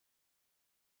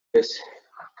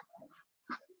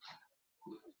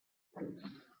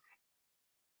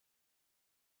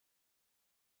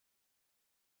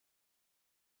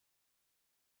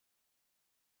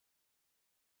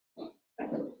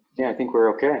 Yeah, I think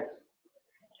we're okay.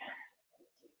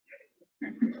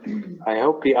 I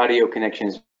hope the audio connection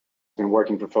has been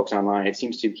working for folks online. It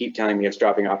seems to keep telling me it's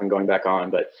dropping off and going back on,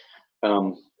 but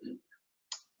I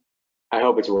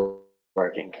hope it's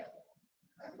working.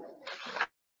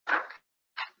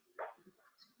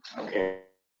 Okay,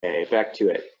 back to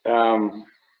it.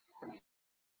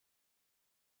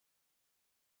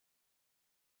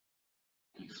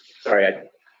 Sorry,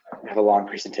 have a long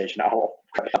presentation. I'll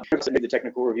submit the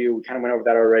technical review. We kind of went over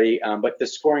that already, but the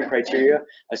scoring criteria,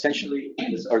 essentially,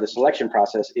 or the selection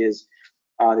process is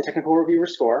the technical reviewer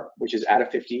score, which is out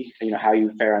of 50, how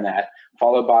you fare on that,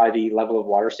 followed by the level of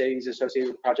water savings associated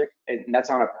with the project. And that's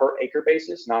on a per acre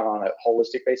basis, not on a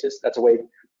holistic basis. That's a way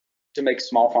to make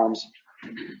small farms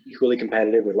equally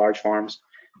competitive with large farms.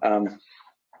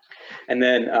 And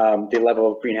then the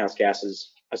level of greenhouse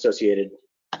gases associated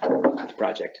with the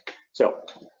project. So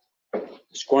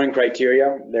scoring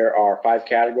criteria, there are 5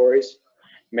 categories: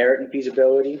 merit and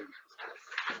feasibility,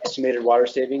 estimated water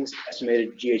savings,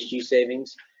 estimated GHG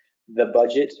savings, the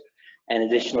budget, and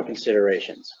additional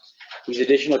considerations. These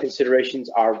additional considerations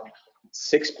are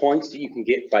 6 points that you can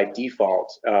get by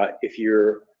default if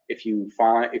you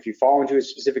fall into a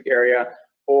specific area,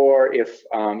 or if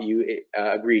you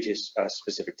agree to a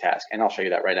specific task, and I'll show you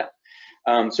that right now.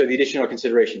 So the additional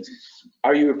considerations: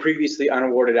 are you a previously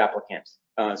unawarded applicant?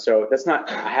 So that's not,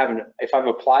 if I've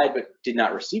applied but did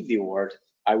not receive the award,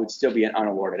 I would still be an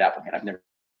unawarded applicant. I've never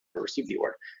received the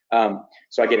award.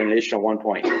 So I get an additional 1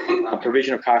 point.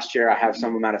 Provision of cost share, I have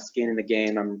some amount of skin in the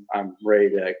game. I'm ready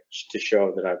to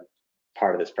show that I'm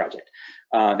part of this project.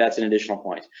 That's an additional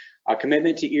point. A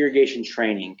commitment to irrigation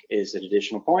training is an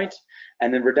additional point.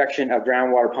 And then reduction of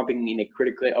groundwater pumping in a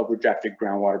critically overdrafted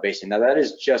groundwater basin. Now that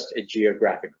is just a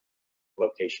geographic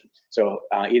location. So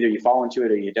either you fall into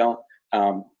it or you don't.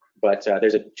 But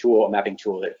there's a tool, a mapping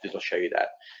tool that will show you that.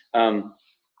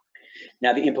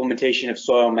 Now the implementation of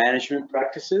soil management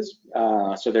practices.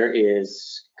 So there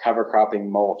is cover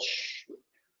cropping, mulch,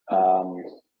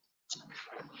 what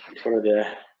are the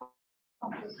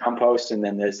compost, and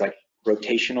then there's like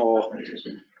rotational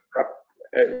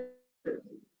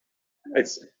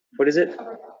it's, what is it?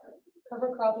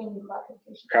 Cover cropping and crop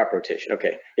rotation. Crop rotation.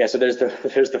 Okay. Yeah. So there's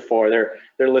the 4.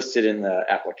 They're listed in the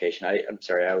application. I'm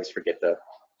sorry. I always forget the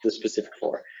specific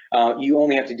 4. You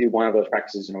only have to do one of those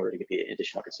practices in order to get the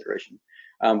additional consideration.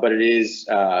 But it is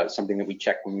something that we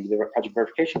check when we do the project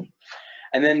verification.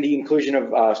 And then the inclusion of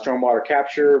stormwater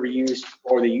capture, reuse,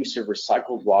 or the use of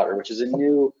recycled water, which is a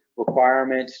new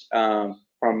requirement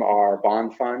from our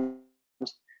bond fund,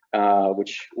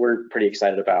 which we're pretty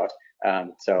excited about.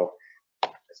 So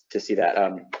to see that.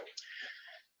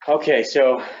 Okay,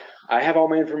 so I have all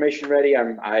my information ready.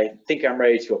 I think I'm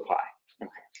ready to apply.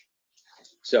 Okay.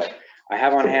 So I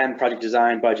have on hand project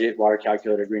design, budget, water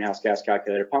calculator, greenhouse gas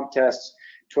calculator, pump tests,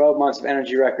 12 months of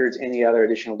energy records, any other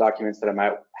additional documents that I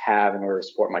might have in order to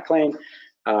support my claim.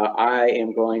 I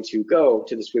am going to go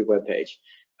to the SWIB webpage.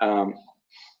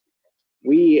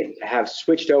 We have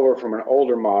switched over from an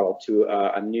older model to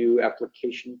a new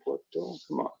application portal.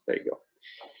 Come on, there you go.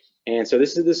 And so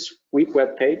this is the SWIB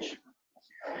webpage.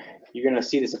 You're going to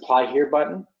see this apply here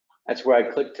button. That's where I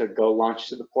click to go launch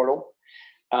to the portal.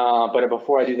 But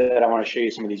before I do that, I want to show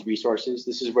you some of these resources.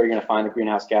 This is where you're going to find the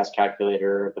greenhouse gas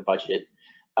calculator, the budget,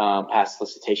 past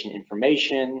solicitation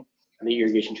information, the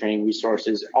irrigation training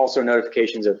resources, also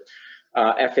notifications of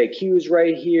FAQs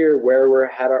right here, where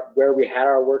we had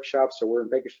our workshops. So we're in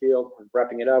Bakersfield, we're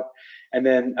wrapping it up, and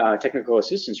then technical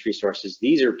assistance resources.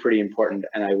 These are pretty important,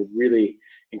 and I would really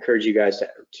encourage you guys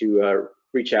to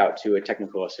reach out to a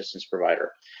technical assistance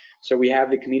provider. So we have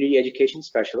the community education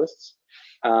specialists.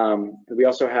 We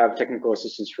also have technical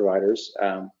assistance providers,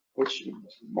 which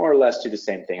more or less do the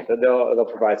same thing, but they'll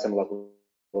provide some level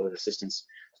of assistance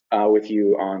with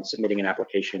you on submitting an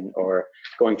application or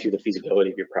going through the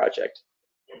feasibility of your project.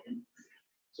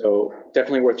 So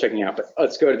definitely worth checking out, but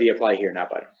let's go to the apply here now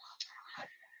button.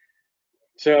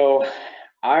 So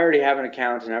I already have an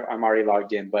account and I'm already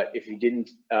logged in, but if you didn't,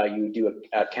 you do an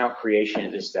account creation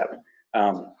at this step.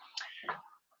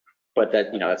 But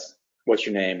that, that's what's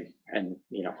your name and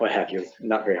what have you.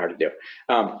 Not very hard to do.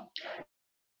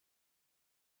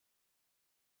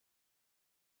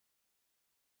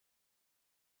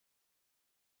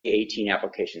 18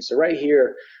 applications. So right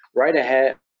here, right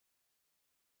ahead,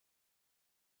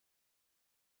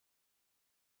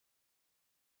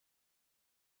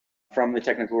 from the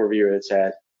technical reviewer that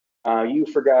said, you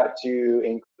forgot to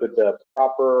include the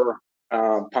proper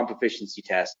pump efficiency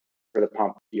test for the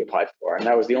pump you applied for. And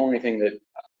that was the only thing that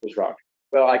was wrong.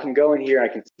 Well, I can go in here, I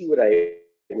can see what I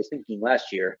was thinking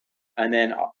last year, and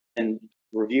then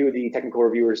review the technical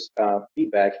reviewer's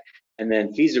feedback, and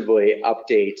then feasibly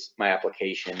update my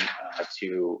application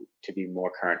to be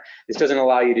more current. This doesn't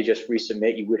allow you to just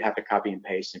resubmit. You would have to copy and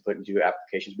paste and put into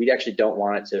applications. We actually don't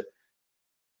want it to.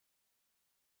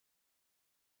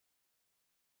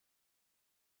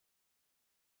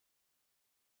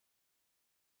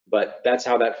 But that's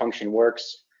how that function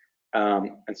works.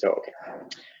 And so, okay.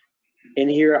 In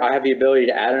here, I have the ability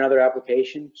to add another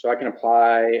application, so I can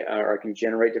apply or I can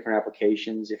generate different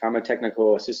applications. If I'm a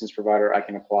technical assistance provider, I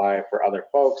can apply for other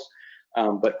folks.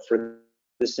 But for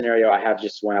this scenario, I have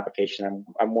just one application.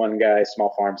 I'm one guy,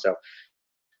 small farm, so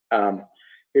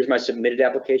here's my submitted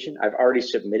application. I've already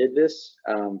submitted this.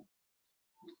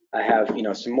 I have,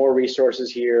 some more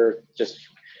resources here, just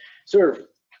sort of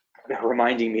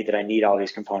reminding me that I need all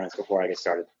these components before I get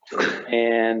started.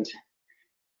 And,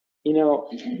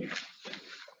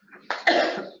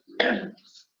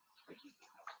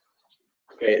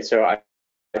 okay, so I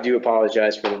do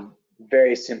apologize for the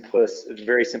very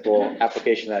simple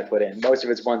application that I put in. Most of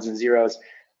it's ones and zeros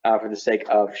for the sake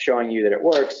of showing you that it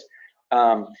works.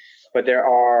 But there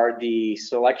are the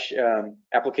selection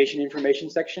application information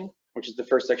section, which is the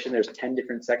first section. There's 10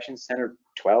 different sections, 10 or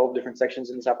 12 different sections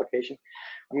in this application.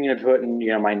 I'm going to put in,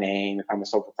 my name if I'm a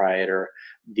sole proprietor,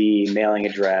 the mailing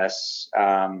address,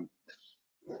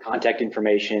 contact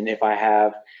information if I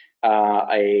have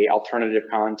a alternative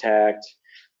contact,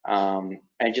 and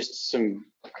just some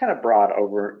kind of broad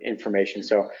over information.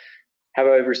 So, have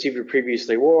I received a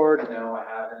previously award? No, I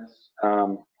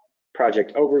haven't.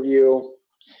 Project overview.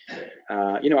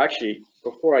 Actually,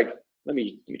 before let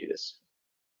me do this.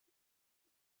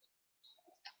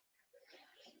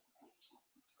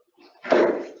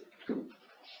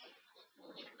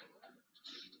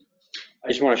 I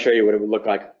just want to show you what it would look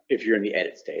like if you're in the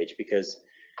edit stage, because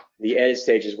the edit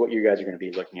stage is what you guys are going to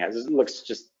be looking at. It looks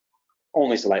just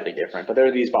only slightly different, but there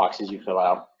are these boxes you fill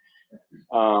out.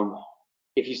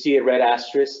 If you see a red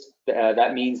asterisk,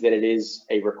 that means that it is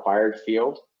a required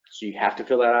field, so you have to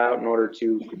fill that out in order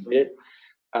to complete it.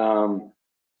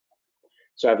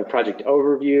 So I have a project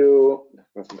overview.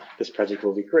 This project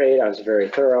will be great. I was very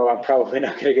thorough. I'm probably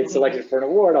not going to get selected for an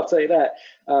award, I'll tell you that.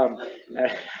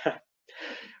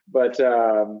 But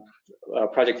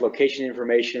project location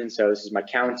information. So this is my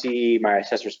county, my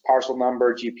assessor's parcel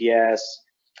number, GPS,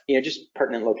 just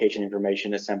pertinent location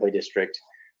information, assembly district,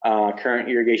 current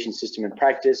irrigation system in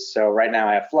practice. So right now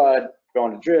I have flood,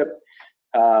 going to drip.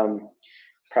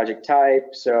 Project type,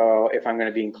 so if I'm going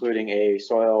to be including a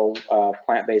soil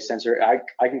plant-based sensor,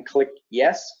 I can click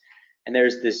yes, and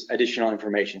there's this additional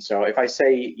information. So if I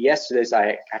say yes to this,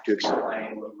 I have to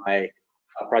explain what my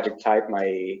project type,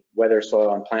 my weather,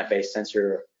 soil, and plant-based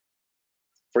sensor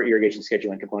for irrigation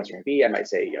scheduling components are going to be. I might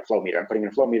say flow meter. I'm putting in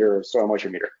a flow meter or soil moisture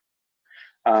meter.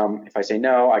 If I say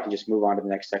no, I can just move on to the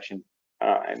next section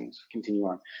and continue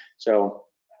on. So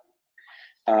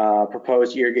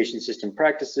proposed irrigation system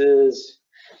practices.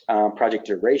 Project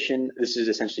duration. This is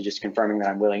essentially just confirming that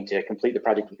I'm willing to complete the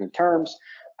project within terms.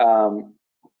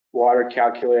 Water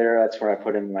calculator, that's where I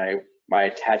put in my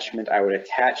attachment. I would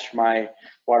attach my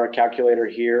water calculator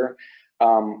here.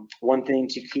 One thing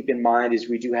to keep in mind is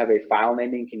we do have a file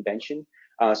naming convention.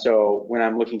 So when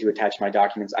I'm looking to attach my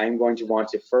documents, I'm going to want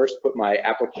to first put my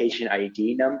application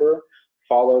ID number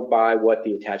followed by what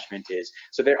the attachment is.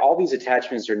 So all these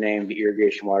attachments are named the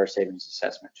Irrigation Water Savings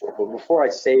Assessment. But before I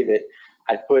save it,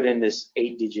 I put in this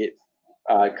 8-digit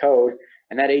code,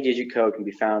 and that 8-digit code can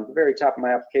be found at the very top of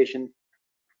my application,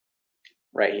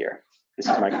 right here.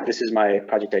 This is my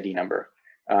project ID number,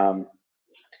 and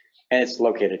it's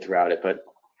located throughout it. But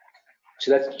so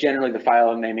that's generally the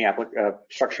file naming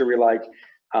structure we like.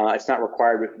 It's not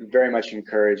required, but very much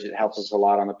encouraged. It helps us a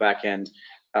lot on the back end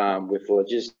with the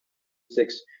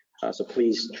logistics. So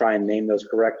please try and name those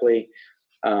correctly.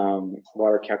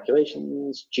 Water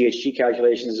calculations, GHG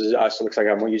calculations, so it looks like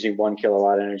I'm using 1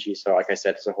 kilowatt energy. So like I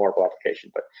said, it's a horrible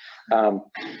application, but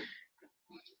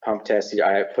pump test,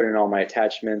 I put in all my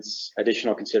attachments,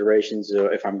 additional considerations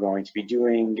if I'm going to be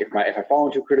doing, if I fall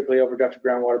into a critically overdrafted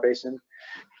groundwater basin.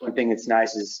 One thing that's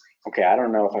nice is, okay, I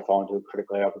don't know if I fall into a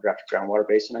critically overdrafted groundwater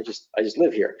basin, I just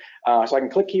live here. So I can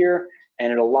click here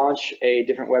and it'll launch a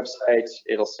different website.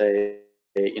 It'll say,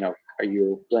 are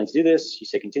you willing to do this? You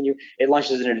say continue. It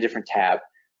launches it in a different tab.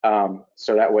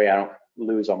 So that way I don't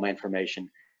lose all my information.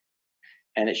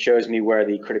 And it shows me where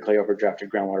the critically overdrafted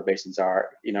groundwater basins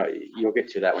are. You'll get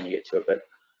to that when you get to it. But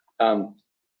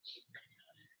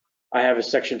I have a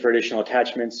section for additional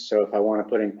attachments. So if I want to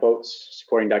put in quotes,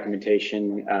 supporting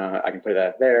documentation, I can put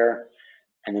that there.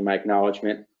 And then my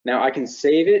acknowledgement. Now I can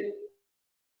save it.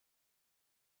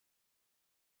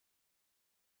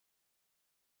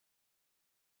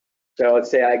 So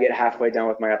let's say I get halfway done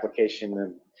with my application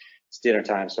and it's dinner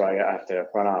time, so I have to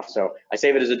run off. So I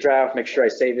save it as a draft, make sure I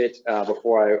save it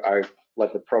before I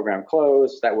let the program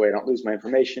close. That way I don't lose my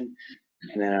information,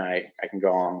 and then I can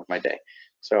go on with my day.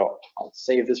 So I'll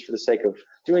save this for the sake of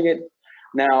doing it.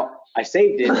 Now I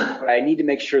saved it, but I need to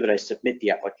make sure that I submit the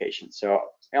application. So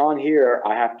on here,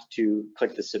 I have to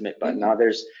click the submit button. Now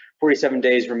there's 47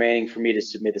 days remaining for me to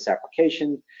submit this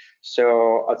application.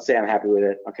 So let's say I'm happy with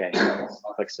it. Okay,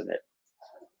 I'll click submit.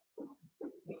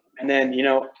 And then, you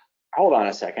know, hold on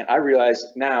a second. I realize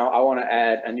now I want to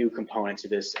add a new component to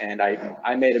this, and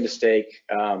I made a mistake.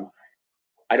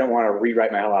 I don't want to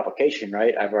rewrite my whole application,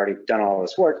 right? I've already done all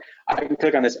this work. I can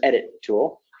click on this edit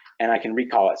tool, and I can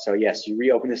recall it. So yes, you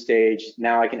reopen the stage.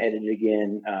 Now I can edit it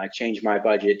again, change my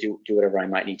budget, do whatever I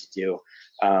might need to do.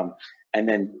 And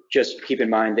then just keep in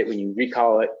mind that when you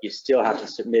recall it, you still have to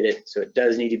submit it. So it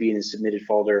does need to be in the submitted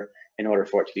folder in order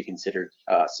for it to be considered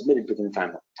submitted within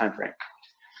the time frame.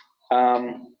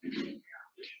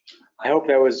 I hope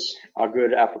that was a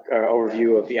good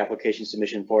overview of the application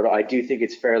submission portal. I do think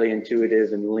it's fairly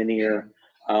intuitive and linear.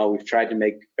 We've tried to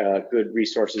make good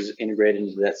resources integrated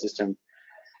into that system.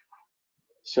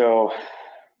 So,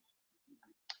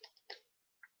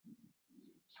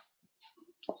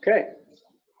 okay.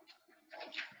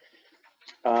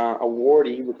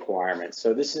 Awardee requirements.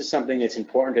 So this is something that's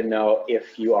important to know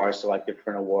if you are selected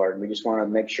for an award. We just want to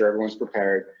make sure everyone's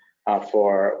prepared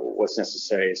for what's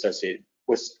necessary associated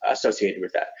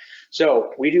with that.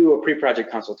 So we do a pre-project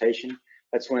consultation.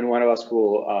 That's when one of us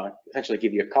will essentially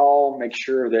give you a call, make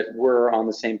sure that we're on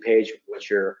the same page with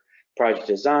your project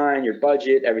design, your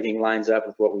budget, everything lines up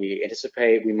with what we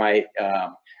anticipate. We might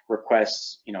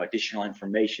request, you know, additional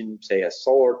information, say a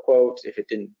solar quote if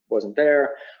it wasn't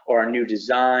there, or a new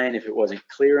design if it wasn't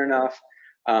clear enough,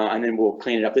 and then we'll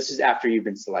clean it up. This is after you've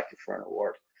been selected for an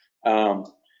award.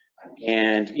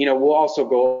 And you know, we'll also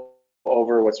go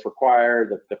over what's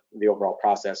required, the overall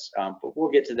process, but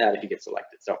we'll get to that if you get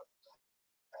selected. So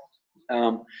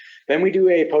then we do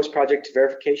a post-project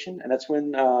verification, and that's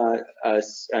when an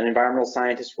environmental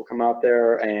scientist will come out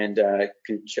there and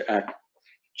can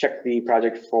check the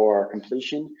project for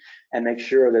completion and make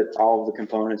sure that all of the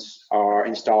components are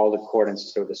installed in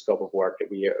accordance to the scope of work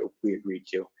that we agreed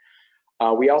to.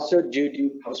 We also do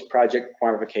post-project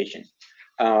quantification.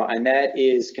 And that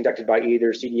is conducted by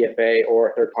either CDFA or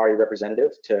a third-party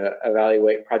representative to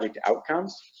evaluate project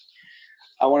outcomes.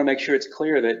 I want to make sure it's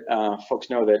clear that folks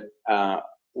know that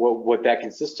what that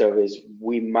consists of is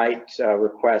we might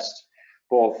request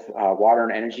both water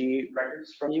and energy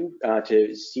records from you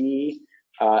to see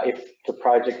if the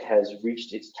project has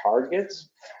reached its targets.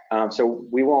 So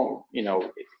we won't, you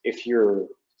know, if you're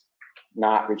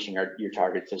not reaching your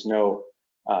targets, there's no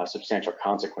substantial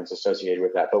consequence associated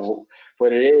with that. But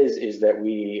what it is that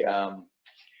we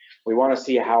want to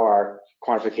see how our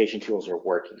quantification tools are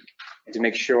working, to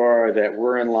make sure that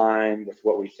we're in line with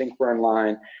what we think we're in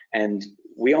line. And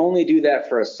we only do that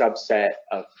for a subset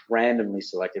of randomly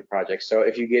selected projects. So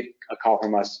if you get a call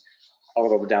from us a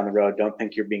little bit down the road, don't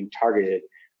think you're being targeted.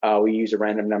 We use a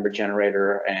random number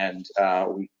generator, and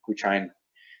we try and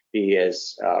be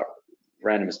as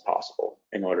random as possible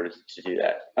in order to do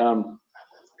that.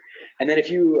 And then if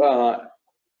you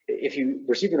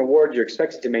receive an award, you're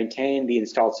expected to maintain the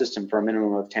installed system for a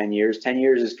minimum of 10 years. 10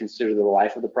 years is considered the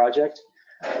life of the project.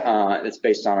 It's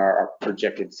based on our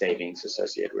projected savings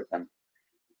associated with them.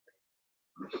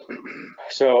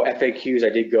 So FAQs, I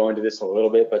did go into this a little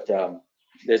bit, but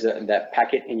there's that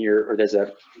packet in your, or there's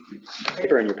a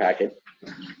paper in your packet.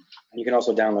 You can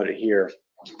also download it here.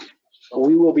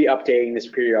 We will be updating this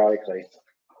periodically.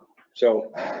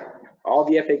 So all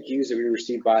the FAQs that we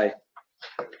received by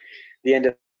the end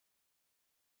of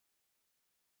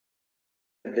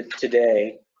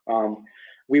today,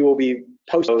 we will be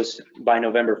posting those by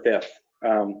November 5th,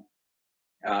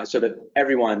 so that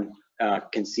everyone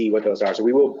can see what those are. So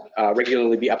we will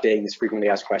regularly be updating this frequently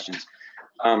asked questions.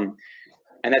 And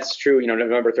that's true, you know,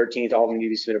 November 13th, all of them need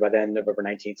to be submitted by then, November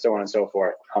 19th, so on and so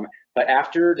forth. But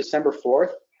after December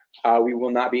 4th, we will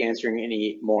not be answering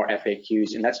any more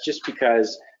FAQs, and that's just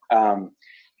because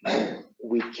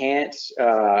we can't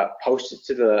post it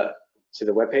to the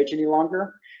webpage any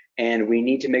longer, and we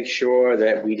need to make sure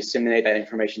that we disseminate that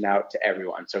information out to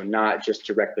everyone, so not just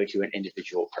directly to an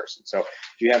individual person. So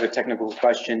if you have a technical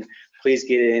question, please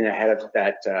get it in ahead of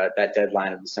that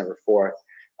deadline of December 4th,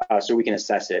 so we can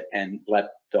assess it and let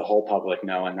the whole public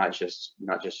know, and not just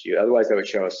you. Otherwise, that would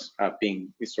show us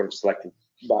being sort of selected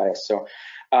bias. So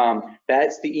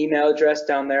that's the email address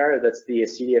down there. That's the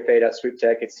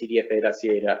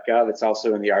cdfa.sweeptech@cdfa.ca.gov. It's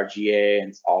also in the RGA, and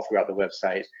it's all throughout the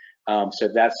website. So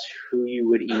that's who you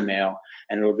would email,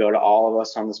 and it'll go to all of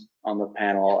us on the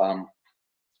panel.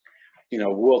 You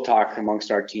know, we'll talk amongst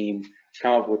our team,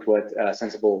 come up with what a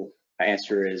sensible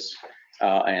answer is,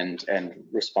 and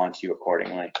respond to you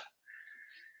accordingly.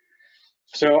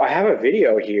 So I have a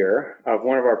video here of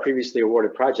one of our previously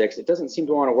awarded projects. It doesn't seem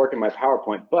to want to work in my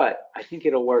PowerPoint, but I think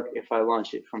it'll work if I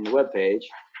launch it from the web page.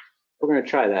 We're going to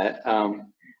try that.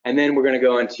 And then we're going to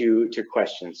go into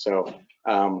questions. So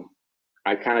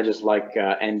I kind of just like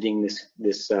ending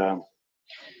this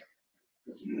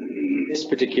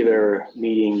particular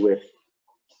meeting with,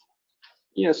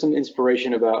 you know, some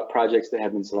inspiration about projects that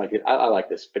have been selected. I like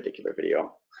this particular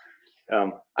video.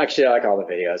 Actually, I like all the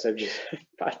videos. I've just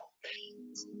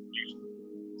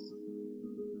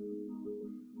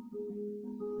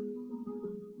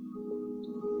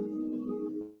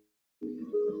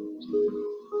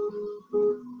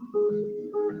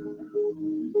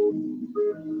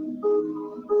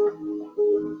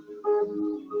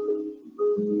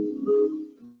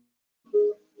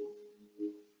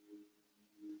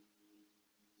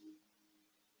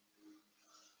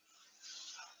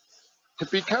To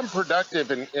become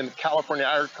productive in California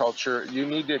agriculture, you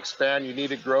need to expand, you need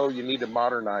to grow, you need to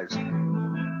modernize.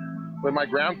 When my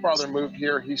grandfather moved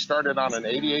here, he started on an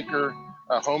 80-acre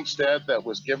homestead that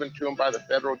was given to him by the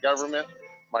federal government.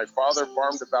 My father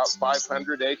farmed about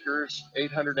 500 acres,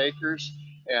 800 acres,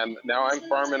 and now I'm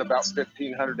farming about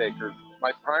 1,500 acres.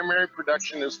 My primary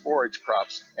production is forage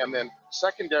crops, and then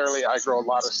secondarily, I grow a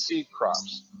lot of seed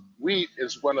crops. Wheat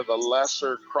is one of the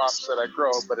lesser crops that I grow,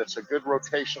 but it's a good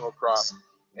rotational crop,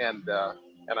 and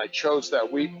I chose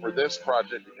that wheat for this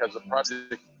project because the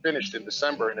project finished in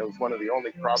December, and it was one of the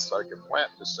only crops I could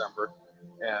plant in December.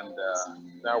 And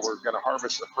now we're going to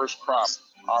harvest the first crop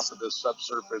off of this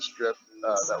subsurface drip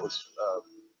that was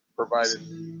provided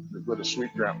with a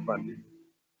sweet grant funding.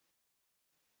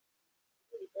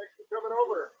 Thanks for coming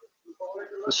over.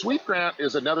 The sweet grant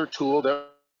is another tool that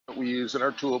we use in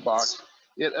our toolbox.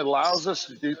 It allows us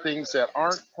to do things that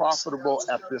aren't profitable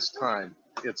at this time.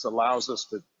 It allows us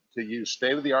to use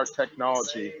state-of-the-art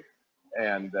technology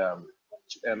and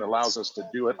allows us to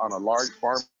do it on a large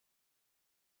farming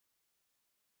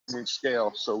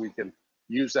scale, so we can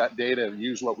use that data and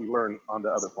use what we learn on the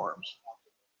other farms.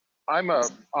 I'm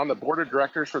on the board of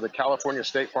directors for the California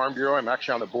State Farm Bureau. I'm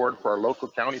actually on the board for our local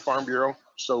county farm bureau.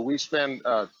 So we spend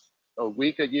a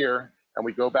week a year and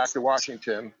we go back to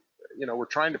Washington. You know, we're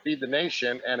trying to feed the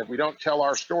nation, and if we don't tell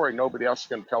our story, nobody else is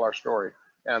going to tell our story.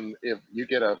 And if you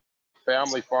get a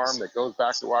family farm that goes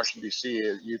back to Washington,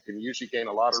 D.C., you can usually gain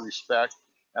a lot of respect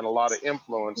and a lot of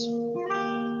influence.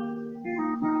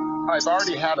 I've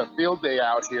already had a field day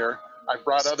out here. I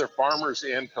brought other farmers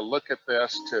in to look at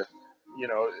this, to, you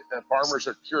know, farmers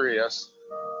are curious.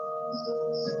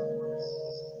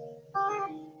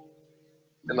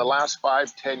 In the last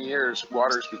 5-10 years,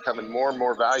 water is becoming more and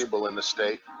more valuable in the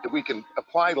state. If we can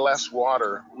apply less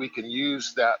water, we can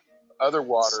use that other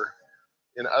water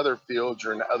in other fields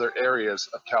or in other areas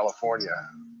of California.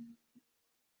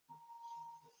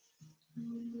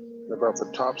 About the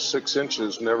top 6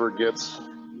 inches never gets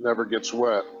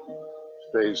wet,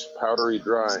 stays powdery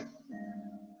dry.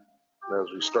 And as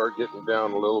we start getting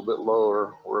down a little bit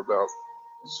lower, we're about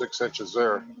 6 inches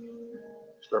there,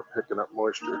 start picking up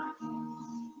moisture.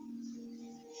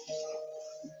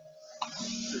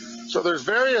 So there's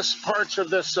various parts of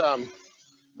this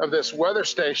weather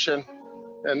station,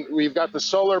 and we've got the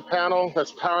solar panel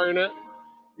that's powering it.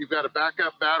 You've got a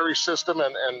backup battery system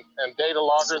and data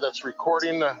logger that's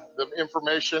recording the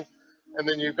information. And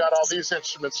then you've got all these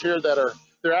instruments here that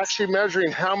they're actually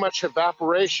measuring how much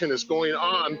evaporation is going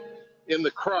on in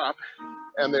the crop.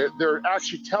 And they're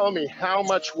actually telling me how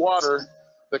much water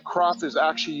the crop is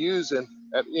actually using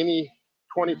at any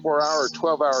 24-hour,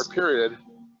 12-hour period.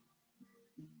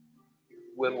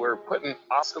 When we're putting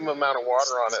optimum amount of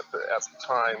water on it at the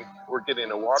time, we're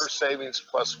getting a water savings,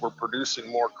 plus we're producing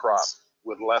more crop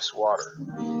with less water.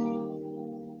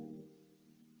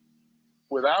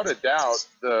 Without a doubt,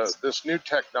 this new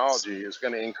technology is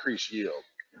going to increase yield.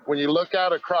 When you look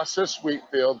out across this wheat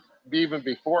field, even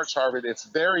before it's harvested, it's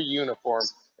very uniform.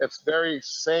 It's very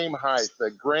same height.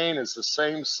 The grain is the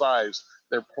same size.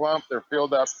 They're plump, they're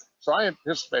filled up. So I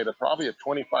anticipate probably a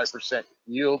 25%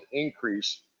 yield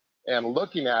increase. And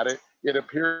looking at it, it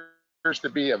appears to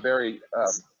be a very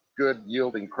good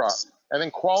yielding crop. And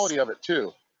then quality of it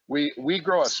too. We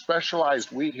grow a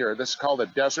specialized wheat here. This is called a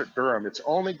desert durum. It's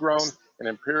only grown in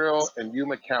Imperial and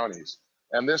Yuma counties.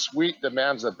 And this wheat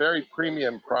demands a very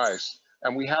premium price.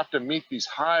 And we have to meet these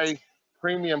high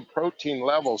premium protein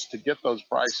levels to get those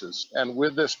prices. And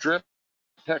with this drip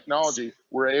technology,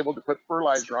 we're able to put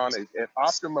fertilizer on it at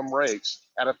optimum rates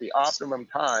and at the optimum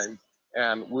time.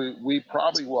 And we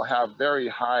probably will have very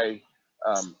high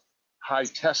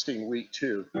testing wheat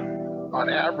too. On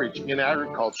average, in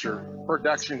agriculture,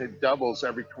 production doubles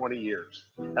every 20 years.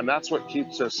 And that's what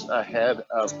keeps us ahead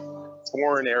of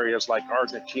foreign areas like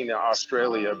Argentina,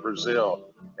 Australia, Brazil.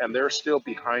 And they're still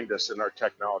behind us in our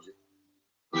technology.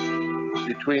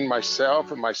 between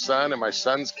myself and my son and my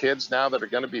son's kids now that are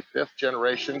going to be 5th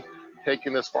generation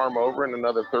taking this farm over in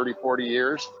another 30, 40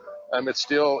 years, it's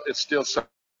still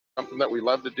something that we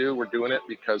love to do. We're doing it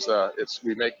because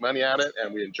we make money at it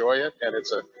and we enjoy it, and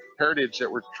it's a heritage that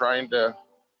we're trying to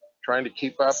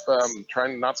keep up,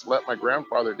 trying not to let my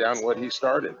grandfather down what he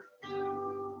started.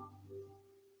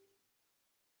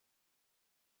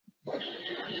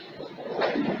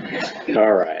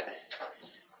 All right.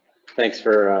 Thanks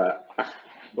for,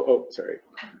 oh, sorry,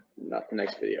 not the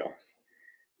next video.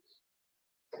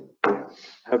 I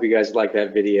hope you guys like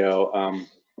that video.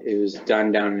 It was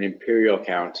done down in Imperial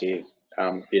County,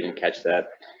 if you didn't catch that.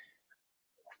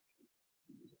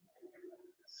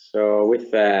 So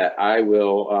with that, I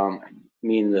will,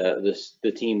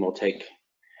 the team will take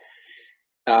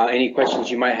any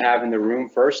questions you might have in the room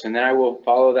first, and then I will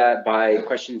follow that by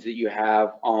questions that you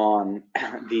have on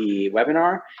the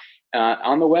webinar.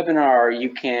 On the webinar,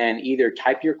 you can either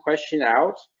type your question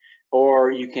out,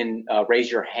 or you can raise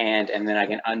your hand, and then I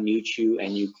can unmute you,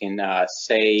 and you can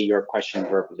say your question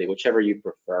verbally, whichever you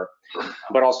prefer.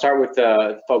 But I'll start with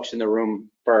the folks in the room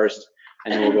first,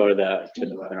 and then we'll go to the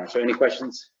webinar. So any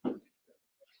questions?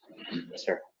 Yes,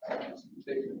 sir.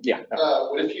 Yeah.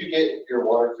 What if you get your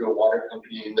water through a water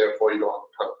company and therefore you don't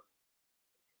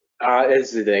have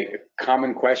This is a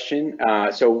common question.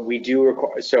 So we do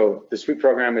require, so the SWEEP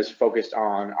program is focused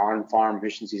on-farm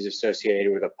efficiencies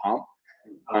associated with a pump.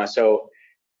 So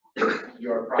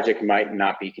your project might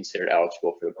not be considered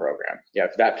eligible for the program. Yeah,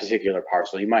 for that particular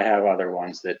parcel. You might have other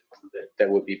ones that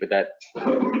would be, but that's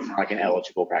like an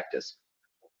eligible practice.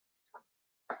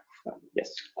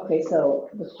 Yes. Okay, so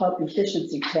the pump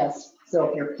efficiency test, so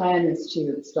if your plan is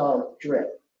to install a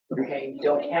drip, okay, you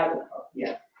don't have a pump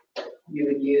yet, you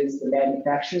would use the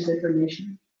manufacturer's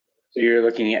information? So you're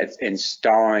looking at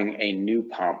installing a new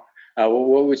pump.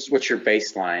 What's your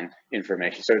baseline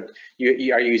information? So are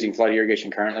you using flood irrigation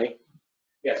currently?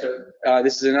 Yeah, so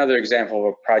this is another example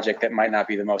of a project that might not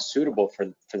be the most suitable for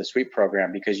the SWEEP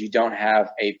program, because you don't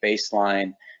have a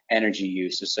baseline energy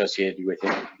use associated with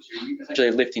it. You're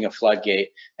essentially lifting a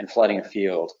floodgate and flooding a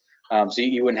field. So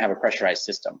you wouldn't have a pressurized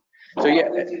system. So yeah.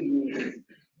 We do use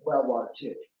well water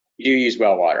too. You do use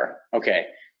well water. Okay.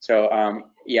 So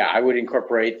yeah, I would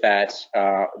incorporate that.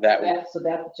 So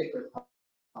that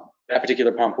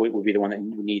particular pump would be the one that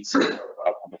needs a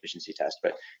pump efficiency test.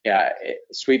 But yeah,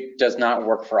 SWEEP does not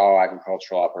work for all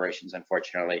agricultural operations,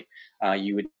 unfortunately.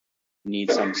 You would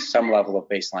need some level of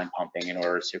baseline pumping in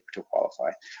order to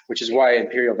qualify, which is why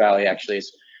Imperial Valley actually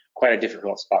is quite a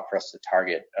difficult spot for us to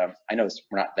target. I know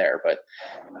we're not there, but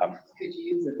could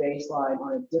you use a baseline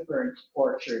on a different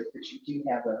orchard that you do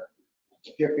have a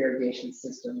drip irrigation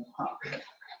system pump?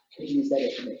 Could you use that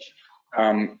information?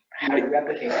 How do you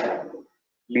replicate that?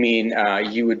 You mean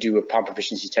you would do a pump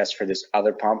efficiency test for this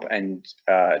other pump? And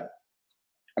I'm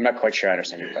not quite sure I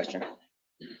understand your question.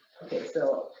 Okay,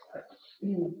 so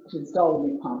to install a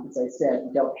new pump, as I said,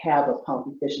 you don't have a pump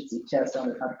efficiency test on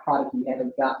a product you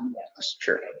haven't gotten yet.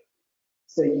 Sure.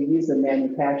 So you use the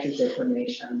manufacturer's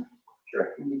information.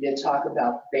 Sure. And you did talk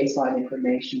about baseline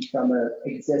information from an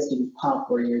existing pump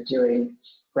where you're doing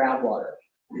groundwater.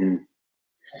 Mm-hmm.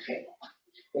 Okay.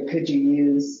 But could you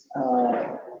use,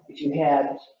 if you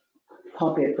had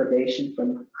pump information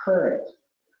from current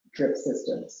drip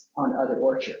systems on other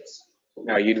orchards?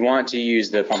 No, you'd want to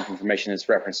use the pump information that's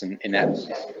referenced in that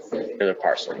particular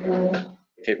parcel,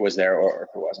 if it was there or if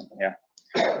it wasn't.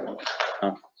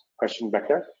 Yeah. Question back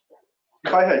there?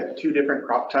 If I had two different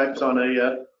crop types on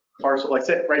a parcel, like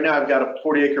say right now I've got a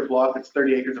 40-acre block, it's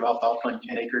 30 acres of alfalfa and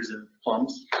 10 acres of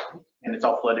plums, and it's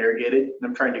all flood irrigated. And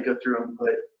I'm trying to go through and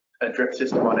put a drip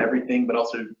system on everything, but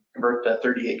also convert that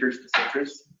 30 acres to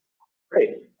citrus.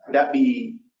 Great.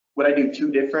 Would I do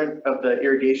two different of the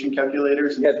irrigation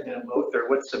calculators and both, or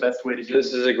what's the best way to do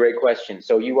this? This is a great question.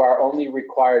 So you are only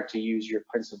required to use your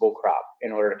principal crop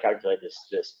in order to calculate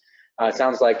this. It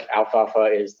sounds like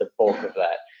alfalfa is the bulk of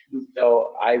that.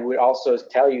 So I would also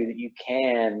tell you that you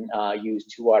can use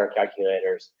two water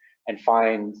calculators and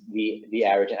find the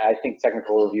average. And I think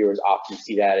technical reviewers often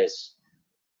see that as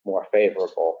more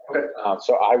favorable. Okay.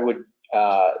 So I would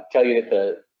tell you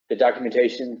that the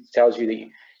documentation tells you that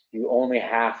you only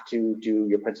have to do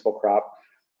your principal crop.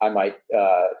 I might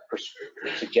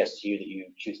suggest to you that you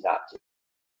choose not to.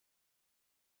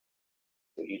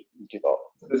 You do both.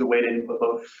 There's a way to input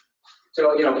both.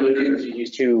 So you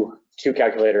use two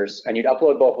calculators, and you'd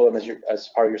upload both of them as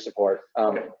part of your support.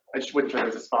 Okay. I just wouldn't sure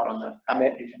there's a spot on the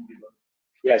application.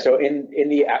 Yeah. So in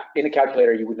the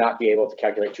calculator, you would not be able to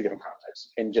calculate two different crop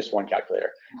types in just one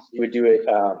calculator. You would do it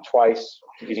twice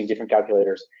using different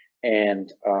calculators,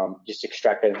 and just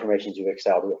extract that information to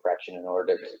Excel to a fraction in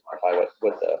order to quantify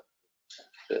what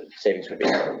the savings would be.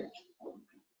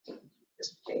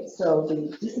 So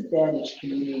the disadvantaged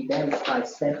community, that is by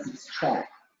census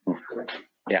tract.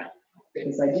 Yeah.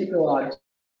 Because I did go on.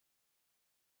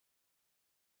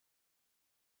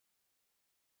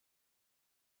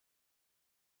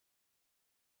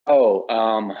 Oh,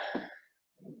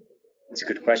 that's a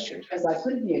good question. Because I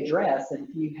put in the address, and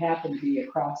if you happen to be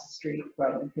across the street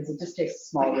from, because it just takes a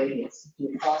small radius, if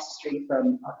you're across the street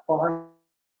from a farmer,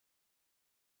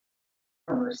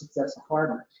 a successful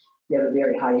farmer, you have a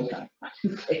very high income,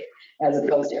 as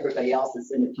opposed to everybody else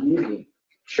that's in the community.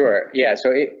 Sure. Yeah.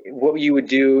 So what you would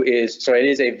do is, so it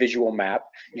is a visual map.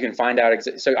 You can find out.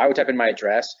 So I would type in my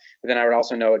address, but then I would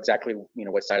also know exactly,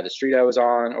 what side of the street I was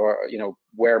on, or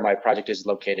where my project is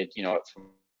located.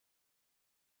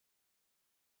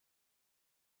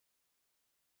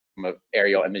 From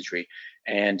aerial imagery,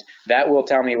 and that will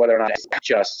tell me whether or not it's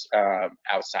just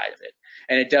outside of it.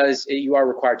 And it does. You are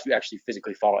required to actually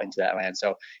physically fall into that land.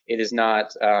 So it is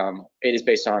not. It is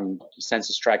based on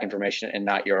census tract information and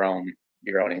not your own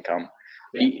income.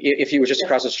 If you were just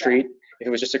across the street, if it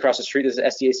was just across the street as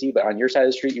SDAC, but on your side of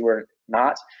the street you were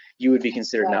not, you would be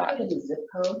considered So I not. put in the zip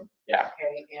code. Yeah.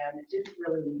 Okay, and it didn't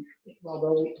really,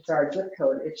 although it's our zip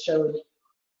code, it showed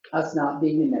us not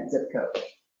being in that zip code,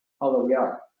 although we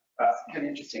are. That's kind of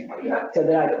interesting. So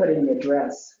then I put in the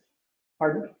address.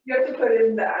 Pardon? You have to put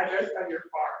in the address of your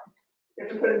farm. You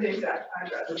have to put in the exact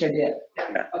address. Which I did.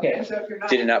 Yeah. Okay. And so if you're not.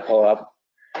 Did it not pull up?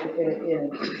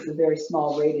 And it's a very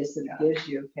small radius that it gives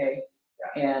you, okay?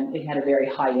 And it had a very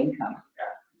high income.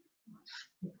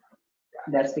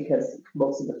 That's because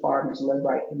most of the farmers live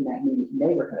right in that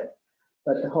neighborhood,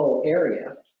 but the whole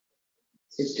area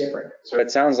is different. So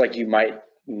it sounds like you might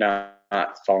not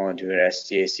fall into an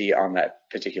SDAC on that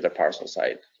particular parcel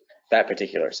site, that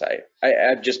particular site.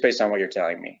 I just based on what you're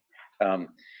telling me.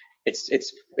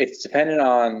 It's dependent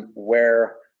on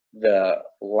where the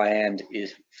land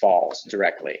falls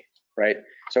directly, right?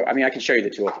 So I mean, I can show you the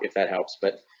tool if that helps,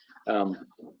 but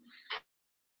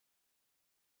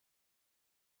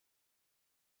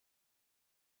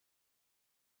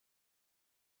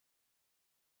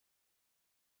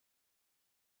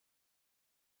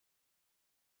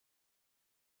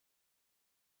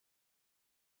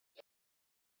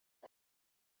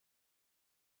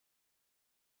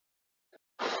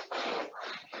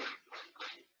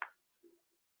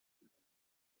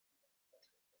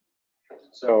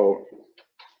so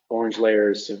orange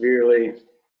layer is severely.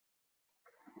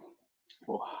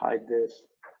 We'll hide this.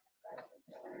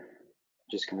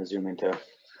 Just gonna zoom into.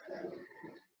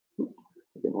 It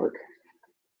didn't work.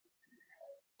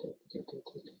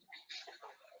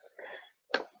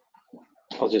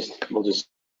 We'll just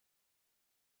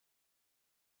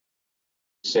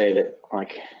say that,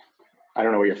 like, I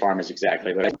don't know where your farm is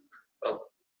exactly, but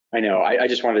I know. I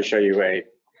just wanted to show you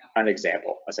an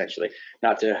example, essentially,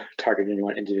 not to target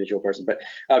anyone individual person, but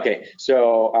okay.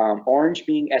 So orange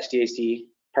being SDAC,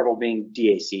 purple being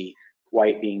DAC,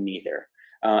 white being neither.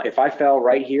 If I fell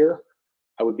right here,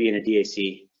 I would be in a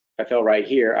DAC. If I fell right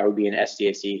here, I would be in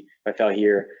SDAC. If I fell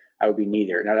here, I would be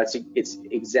neither. Now it's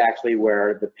exactly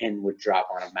where the pin would drop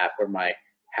on a map where my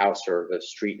house or the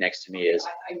street next to me is.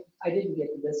 I didn't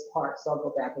get to this part, so I'll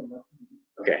go back and look.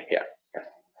 Okay, yeah.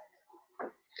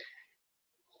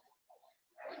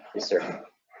 Yes, sir.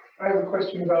 I have a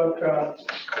question about the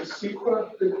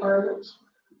CEQA requirements.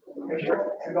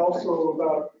 And also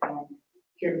about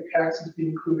can taxes be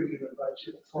included in the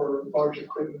budget for large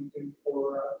equipment and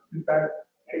for, in fact,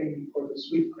 paying for the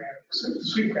sweep grant. So the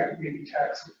sweep grant may be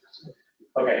taxed.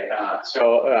 Okay,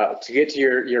 so to get to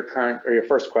your current or your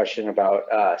first question about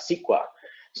CEQA,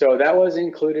 so that was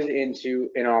included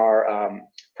in our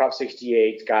Prop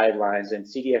 68 guidelines, and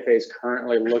CDFA is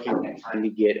currently looking at trying to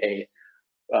get a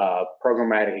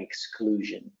programmatic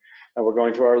exclusion. And we're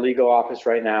going to our legal office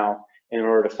right now in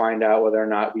order to find out whether or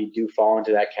not we do fall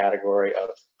into that category of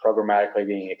programmatically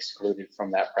being excluded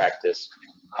from that practice.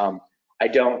 I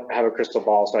don't have a crystal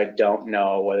ball, so I don't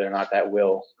know whether or not that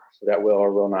will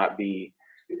or will not be.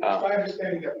 It's my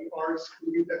understanding that we are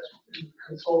excluded. That's the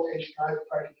consultation I've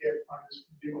tried to get on this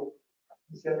deal.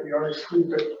 Is that we are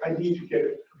excluded, but I need to get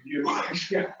it from you.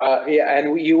 Yeah,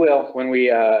 and you will when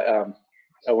we as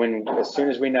soon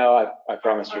as we know. I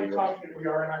promise you. I'm confident we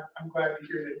are, and I'm glad to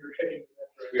hear that you're heading in that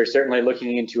direction. We're certainly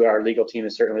looking into, our legal team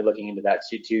is certainly looking into that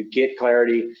to get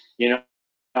clarity.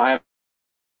 I'm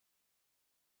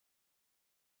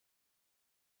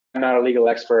I'm not a legal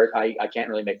expert. I can't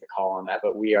really make the call on that,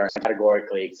 but we are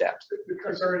categorically exempt. The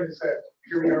concern is that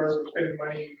here we are spending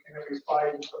money and then we spy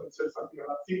and someone says something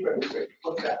about CEQA and we say,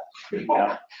 what's that?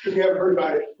 Yeah. Because we haven't heard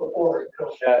about it before.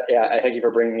 Yeah, I thank you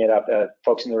for bringing it up.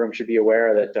 Folks in the room should be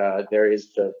aware that there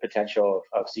is the potential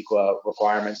of CEQA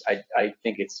requirements. I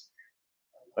think it's,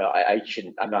 well, I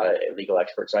shouldn't, I'm not a legal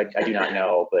expert, so I do not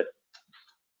know, but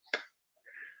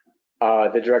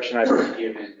the direction I've been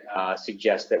given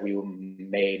suggests that we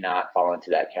may not fall into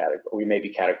that category. We may be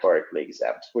categorically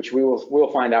exempt, which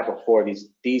we'll find out before these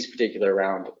particular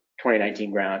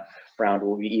 2019 round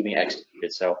will be even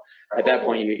executed. So at that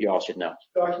point, you all should know.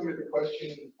 Document the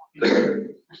question, you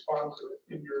can respond to it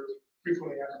in your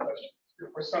frequently asked questions,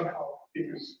 or somehow.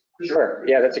 Sure.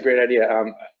 Yeah, that's a great idea.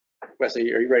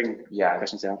 Wesley, are you writing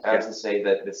questions down? I have to say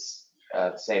that this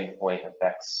same point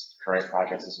affects current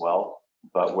projects as well.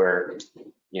 But we're,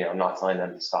 not telling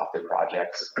them to stop their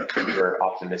projects. We're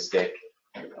optimistic.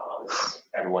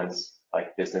 Everyone's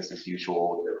like business as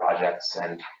usual with their projects,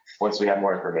 and once we have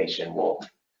more information, we'll.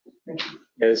 Yeah,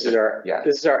 this is our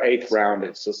 8th round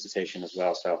of solicitation as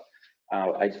well. So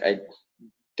I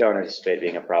don't anticipate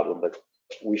being a problem, but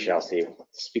we shall see.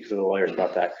 Speak to the lawyers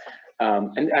about that.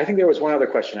 And I think there was one other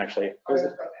question actually.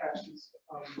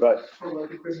 But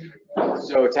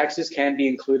so taxes can be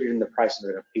included in the price of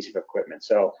a piece of equipment.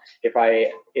 So if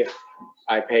I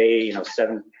pay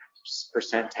 7%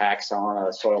 tax on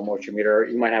a soil moisture meter,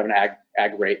 you might have an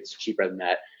ag rate that's cheaper than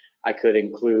that. I could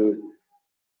include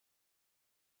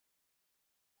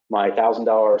my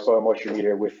 $1,000 soil moisture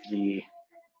meter with the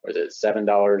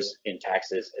 $7 in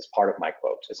taxes as part of my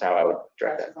quote. That's how I would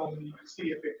direct that.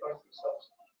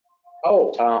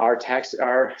 Oh, our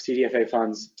CDFA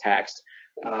funds taxed.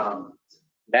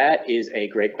 That is a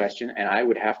great question, and I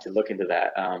would have to look into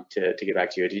that to get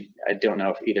back to you. I don't know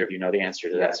if either of you know the answer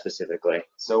to that specifically.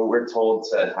 So we're told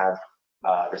to have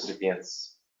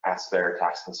recipients ask their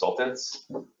tax consultants,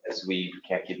 as we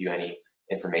can't give you any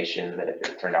information that if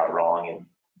it turned out wrong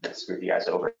and screwed you guys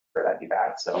over, that'd be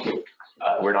bad. So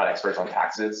we're not experts on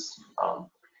taxes.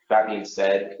 That being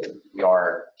said, we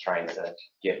are trying to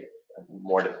get a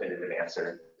more definitive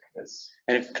answer.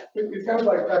 And it sounds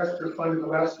like tax refund. The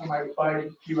last time I applied,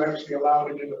 you actually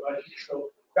allowed it in the budget.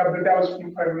 So that was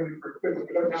primarily for equipment.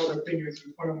 But now the thing is,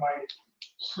 one of my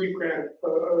sweet grant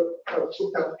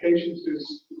applications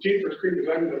is Jeepers Creek is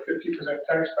under the 50%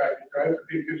 tax bracket, right?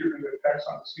 Because you're going to tax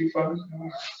on the sweet funds.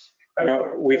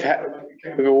 We've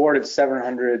awarded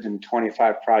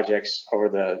 725 projects over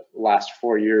the last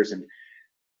 4 years, and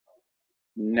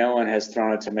no one has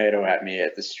thrown a tomato at me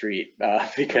at the street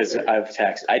because I've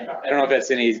taxed. I don't know if that's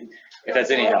any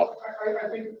help. I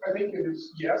think it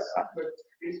is, yes, but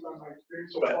based on my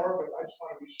experience so far, but I just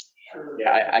want to be sure.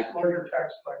 Yeah, larger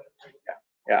tax bracket.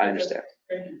 Yeah, I understand.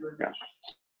 Thank you very much.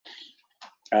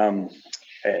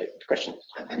 Question.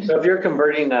 So if you're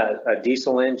converting a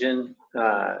diesel engine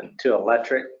to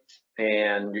electric,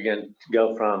 and you're going to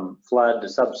go from flood to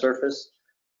subsurface,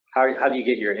 how do you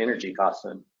get your energy costs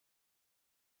in?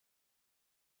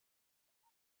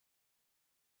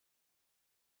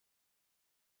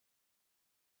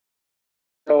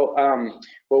 So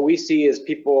what we see is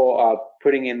people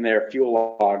putting in their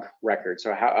fuel log record.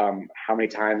 So how many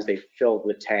times they filled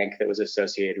the tank that was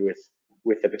associated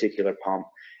with the particular pump,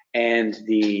 and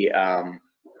the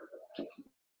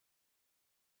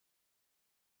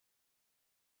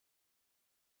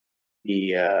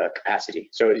capacity.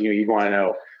 So you want to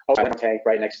know, I have a tank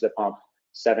right next to the pump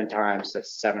 7 times,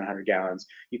 that's 700 gallons.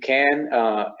 You can,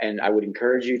 and I would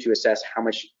encourage you to assess how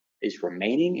much is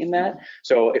remaining in that.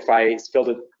 So if I filled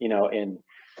it, in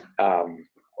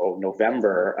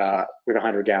November with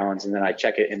 100 gallons, and then I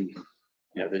check it in,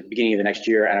 the beginning of the next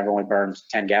year, and I've only burned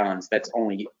 10 gallons, I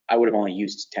would have only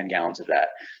used 10 gallons of that.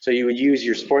 So you would use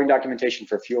your supporting documentation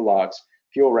for fuel logs,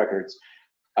 fuel records,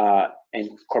 and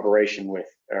incorporation with,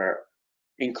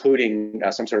 including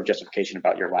some sort of justification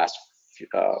about your last.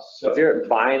 So if you're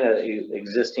buying an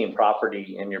existing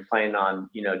property and you're planning on,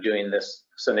 doing this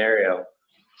scenario,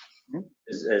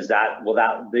 will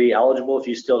that be eligible if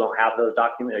you still don't have those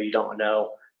documents, or you don't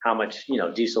know how much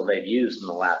diesel they've used in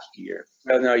the last year?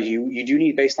 No, you do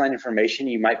need baseline information.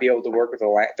 You might be able to work with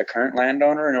the current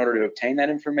landowner in order to obtain that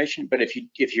information, but if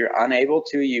you're unable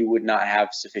to, you would not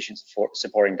have sufficient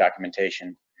supporting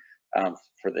documentation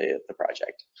for the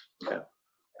project. Okay.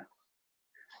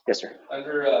 Yes, sir.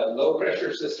 Under low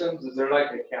pressure systems, is there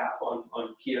like a cap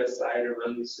on PSI to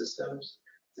run these systems?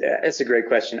 Yeah, it's a great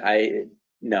question.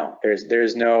 No,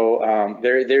 there's no,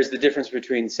 there's the difference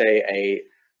between, say,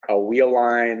 a wheel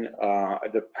line,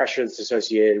 the pressure that's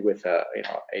associated with a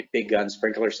big gun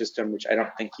sprinkler system, which I don't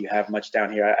think you have much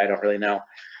down here. I don't really know.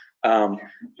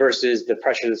 versus the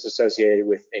pressure that's associated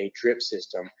with a drip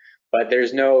system. But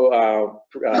there's no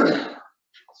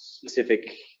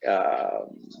specific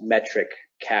metric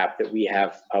cap that we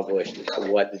have published as to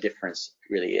what the difference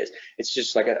really is. It's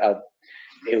just like a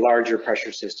larger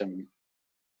pressure system.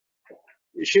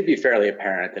 It should be fairly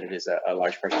apparent that it is a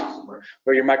large pressure system,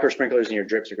 where your micro sprinklers and your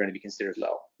drips are going to be considered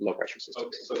low pressure systems.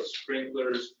 Okay, so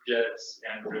sprinklers, jets,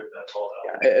 and drip, that's all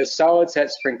that. Yeah, a solid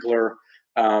set sprinkler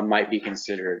might be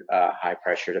considered high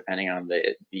pressure depending on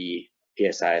the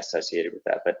PSI associated with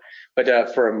that.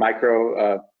 But for a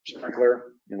micro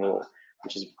sprinkler,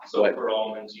 which is So what, for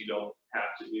almonds, you don't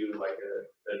have to do like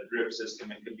a drip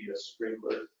system. It could be a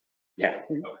sprinkler. yeah,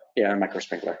 Okay. yeah, a micro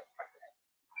sprinkler.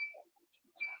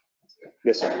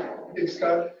 Yes, sir. Hey,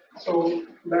 Scott, so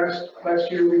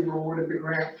last year we were awarded the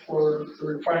grant for the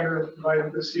refiner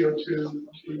providing the CO2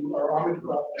 to our almond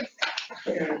crop.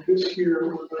 And this year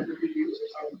we're going to be,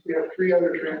 we have 3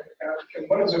 other grant and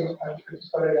one of them I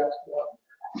started asking about.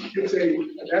 It's a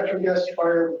natural gas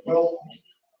fired well pump,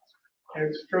 and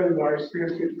it's fairly large,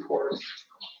 350 horse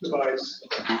device.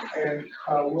 And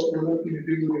what we're looking to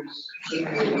do is a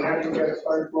natural gas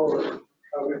fired blower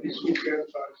with these sweet gas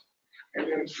pumps, and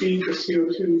then feed the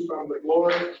CO2 from the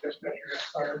blower, that's natural gas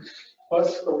fired,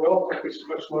 plus the well pump, which is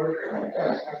much larger,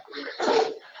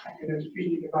 and then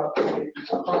feeding about the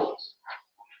pumps.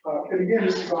 And again,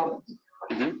 this is on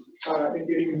and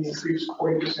getting an increased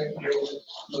 40% yield in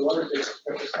the water data.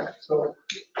 So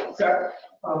that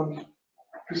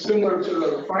is similar to the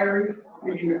refinery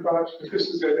feeding the crops, but this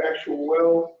is an actual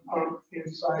well pump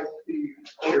inside the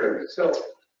water itself.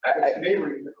 It's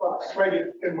neighboring the crops, right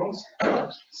in most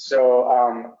crops. So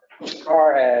as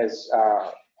far as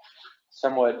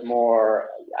somewhat more,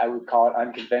 I would call it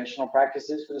unconventional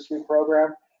practices for the SWEET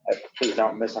program, please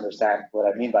don't misunderstand what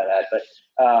I mean by that, but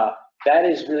that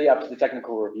is really up to the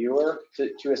technical reviewer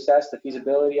to assess the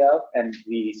feasibility of and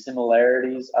the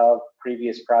similarities of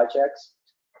previous projects.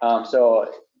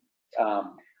 So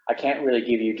I can't really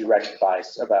give you direct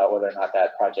advice about whether or not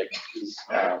that project is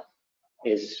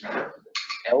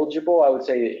eligible. I would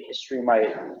say history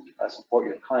might support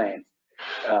your claim.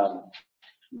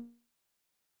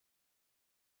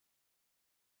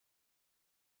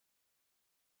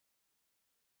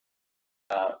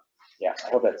 Yeah, I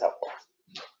hope that's helpful.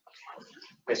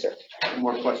 Yes, sir.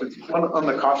 More questions. On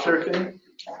the cost share thing,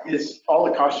 is all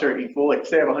the cost share equal? Like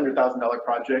say I have a $100,000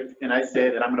 project and I say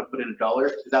that I'm going to put in $1,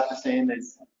 is that the same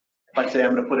as if I say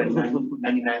I'm going to put in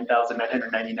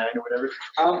 $99,999 or whatever?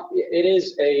 It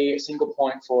is a single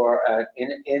point for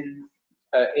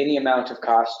any amount of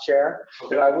cost share.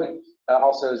 But I would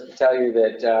also tell you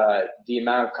that the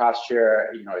amount of cost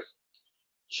share, it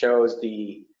shows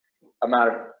the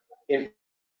amount of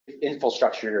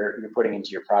infrastructure you're putting into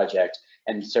your project.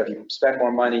 And so if you spend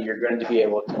more money, you're going to be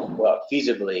able to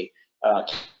feasibly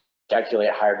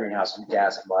calculate higher greenhouse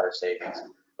gas and water savings.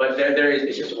 But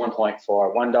it's just 1 point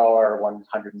for $1,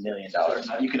 $100 million.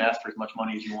 You can ask for as much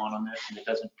money as you want on this, and it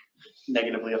doesn't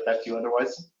negatively affect you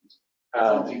otherwise.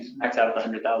 Max out of the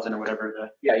 100,000 or whatever.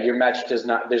 Yeah, your match does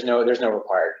not. There's no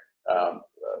required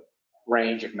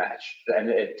range of match, and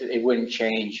it wouldn't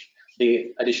change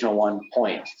the additional 1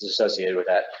 point associated with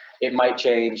that. It might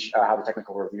change how the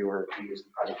technical reviewer views the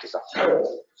project as a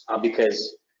whole,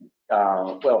 because,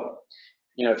 well,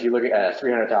 if you look at a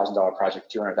 $300,000 project,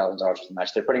 $200,000 for the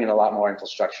match, they're putting in a lot more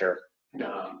infrastructure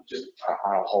just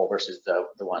on a whole versus the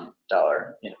 $1.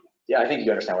 Yeah, I think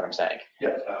you understand what I'm saying.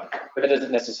 Yeah. But that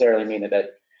doesn't necessarily mean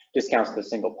that discounts the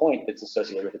single point that's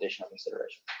associated with additional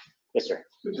consideration. Yes, sir.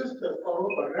 So just to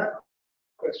follow up on that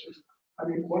question, I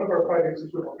mean, one of our projects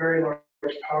is with a very large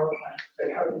power plant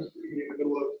that happens to be in the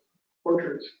middle of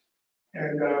orchards,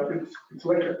 and it's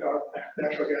electric power,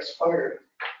 natural gas fired.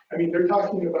 I mean, they're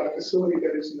talking about a facility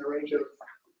that is in the range of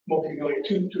multi-million,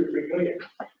 $2 to $3 million,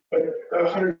 but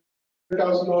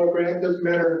 $100,000 grant doesn't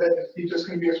matter. That it's just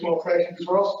going to be a small fraction, because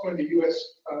we're also going to U.S.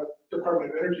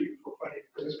 Department of Energy for funding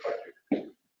for this project.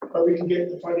 But we can get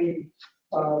the funding,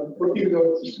 even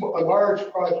though it's a large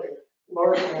project,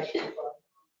 large national fund.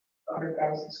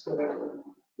 100,000 is still there.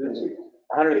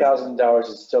 $100,000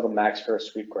 is still the max for a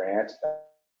SWEET grant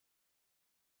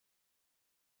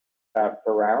per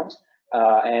round,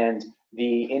 and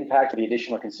the impact of the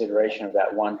additional consideration of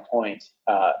that 1 point,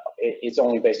 it's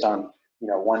only based on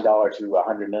 $1 to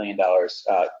 $100 million,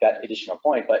 that additional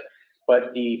point, but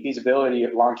the feasibility,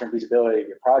 long-term feasibility of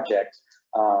your project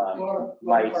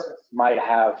might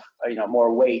have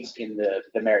more weight in the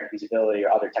merit feasibility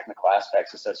or other technical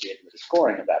aspects associated with the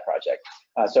scoring of that project.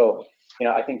 So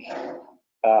I think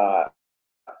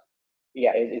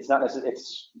yeah, it's not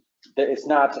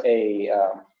a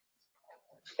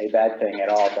a bad thing at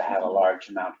all to have a large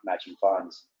amount of matching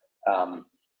funds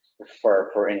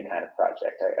for any kind of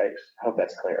project. I hope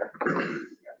that's clear.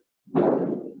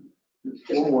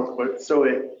 One more quick, so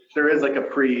there is like a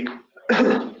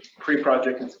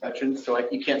pre-project inspection, so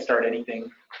like you can't start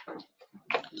anything.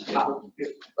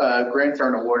 If grants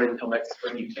aren't awarded until next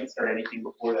spring, you can't start anything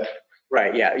before that.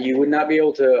 Right, yeah, you would not be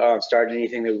able to start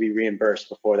anything that would be reimbursed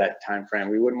before that time frame.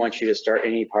 We wouldn't want you to start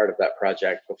any part of that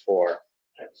project before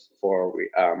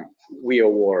we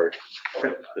award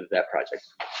that project.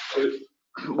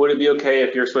 Would it be okay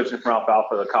if you're switching from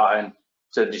alfalfa to cotton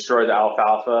to destroy the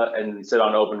alfalfa and sit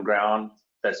on open ground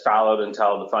that's fallowed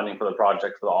until the funding for the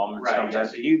project for the almonds comes in?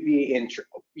 So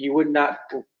you would not,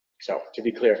 so to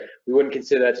be clear, we wouldn't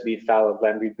consider that to be fallowed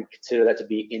land, we would consider that to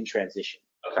be in transition.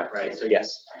 Okay. Right, so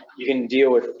yes, you can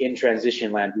deal with in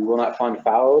transition land. We will not fund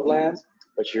fallowed land,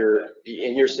 but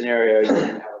in your scenario, you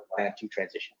can have a plan to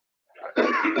transition.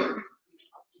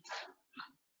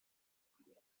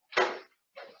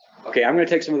 Okay, I'm going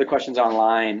to take some of the questions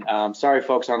online. Sorry,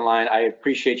 folks online. I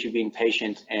appreciate you being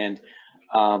patient, and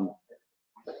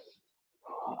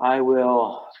I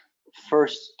will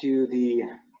first do the.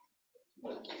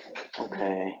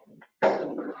 Okay.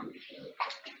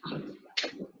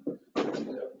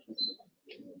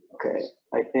 Okay,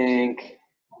 I think,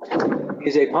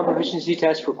 is a pump efficiency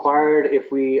test required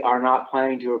if we are not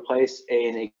planning to replace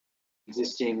an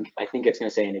existing, I think it's going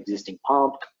to say an existing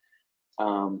pump.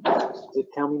 Does it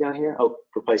tell me down here? Oh,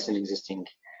 replace an existing.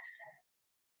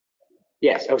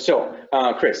 Yes, oh, so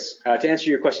Chris, to answer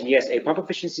your question, yes, a pump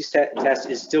efficiency test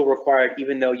is still required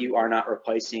even though you are not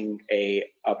replacing a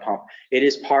pump. It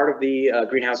is part of the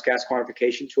greenhouse gas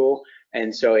quantification tool,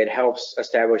 and so it helps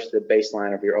establish the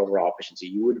baseline of your overall efficiency.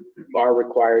 You are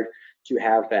required to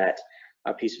have that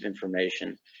piece of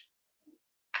information.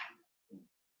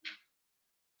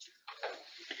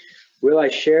 Will I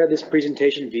share this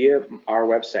presentation via our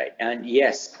website? And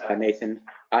yes, Nathan,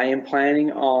 I am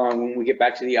planning on, when we get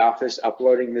back to the office,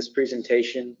 uploading this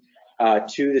presentation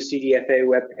to the CDFA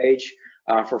webpage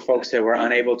for folks that were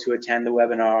unable to attend the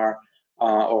webinar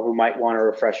or who might want a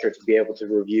refresher to be able to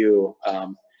review.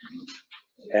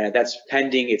 And that's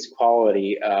pending its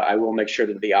quality. I will make sure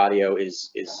that the audio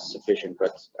is sufficient,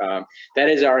 but that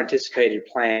is our anticipated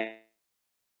plan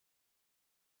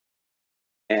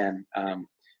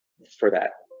for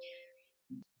that.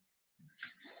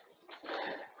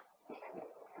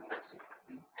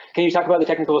 Can you talk about the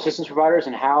technical assistance providers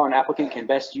and how an applicant can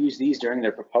best use these during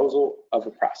their proposal of the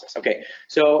process? Okay,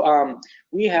 so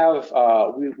we have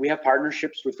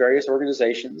partnerships with various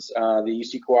organizations, the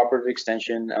UC Cooperative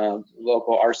Extension,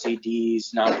 local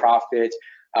RCDs, nonprofit,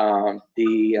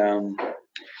 the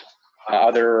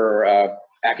other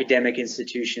academic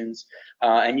institutions,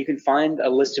 and you can find a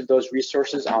list of those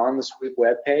resources on the SWEEP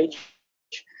webpage.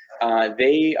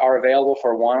 They are available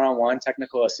for one-on-one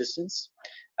technical assistance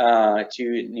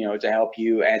to help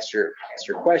you answer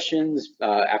questions,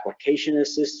 application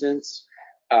assistance,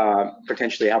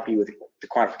 potentially help you with the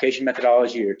quantification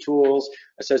methodology or tools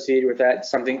associated with that.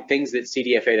 Things that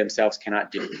CDFA themselves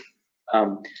cannot do.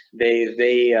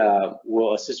 They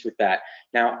will assist with that.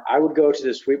 Now, I would go to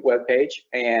the SWEEP webpage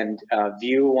and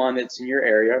view one that's in your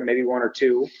area, maybe one or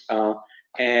two,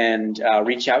 and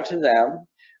reach out to them.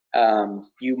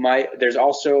 There's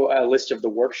also a list of the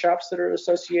workshops that are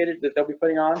associated that they'll be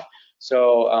putting on.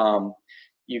 So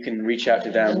you can reach out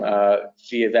to them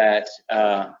via that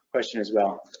question as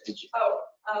well.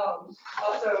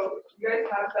 Also, you guys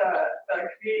have the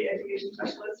community education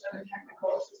specialists and the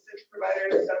technical assistance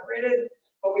providers separated,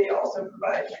 but we also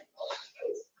provide technical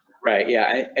assistance. Right,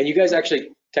 yeah, and you guys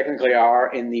actually technically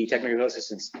are in the technical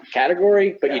assistance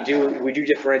category, but we do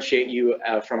differentiate you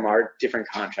from our different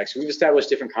contracts. We've established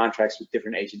different contracts with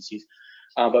different agencies,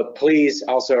 but please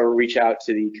also reach out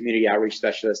to the community outreach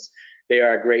specialists. They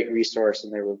are a great resource,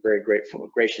 and they were very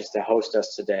gracious to host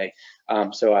us today.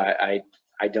 So I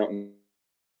don't.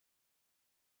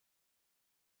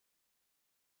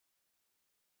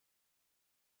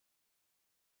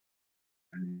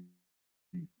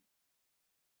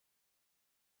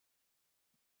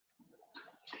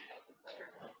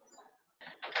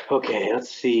 Okay, let's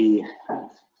see.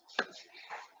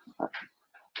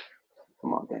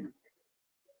 Come on, Ben.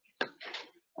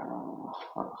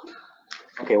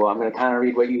 Okay, well, I'm going to kind of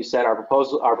read what you said. Our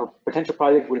potential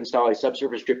project would install a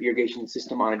subsurface drip irrigation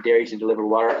system on a dairy to deliver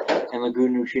water and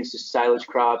lagoon nutrients to silage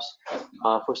crops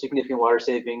for significant water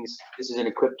savings. This is an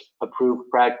equipped, approved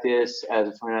practice.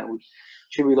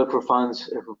 Should we look for funds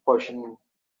in proportion?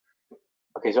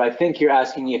 Okay, so I think you're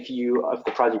asking if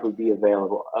the project would be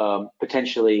available.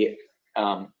 Potentially,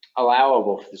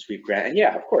 allowable for the SWEEP grant. And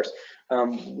yeah, of course,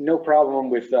 no problem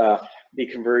with the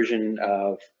conversion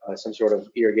of some sort of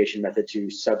irrigation method to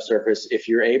subsurface. If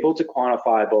you're able to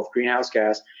quantify both greenhouse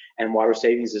gas and water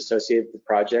savings associated with the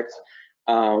project,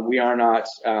 we are not,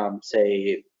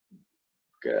 say,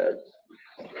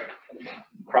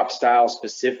 crop style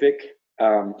specific.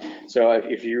 So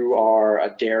if you are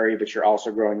a dairy, but you're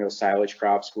also growing those silage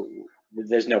crops,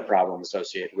 there's no problem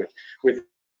associated with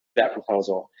that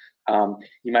proposal.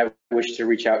 You might wish to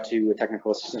reach out to a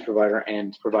technical assistance provider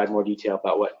and provide more detail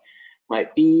about what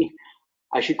might be.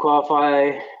 I should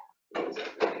qualify.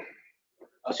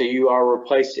 So you are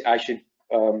replacing.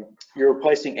 You're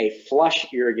replacing a flush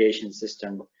irrigation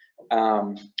system,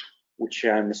 which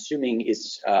I'm assuming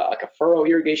is like a furrow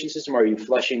irrigation system, or are you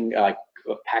flushing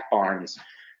pack barns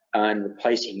and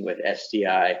replacing with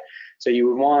SDI? So you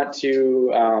would want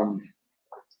to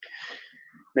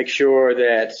make sure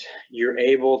that you're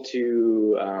able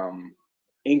to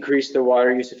increase the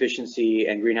water use efficiency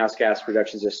and greenhouse gas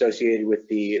reductions associated with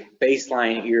the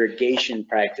baseline irrigation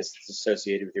practices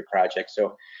associated with your project.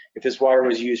 So if this water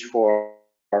was used for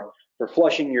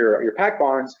flushing your pack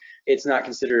barns, it's not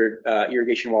considered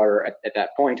irrigation water at that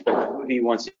point, but it would be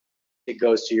once it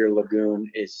goes to your lagoon,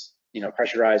 is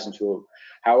pressurized into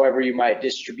however you might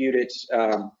distribute it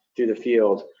through the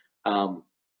field.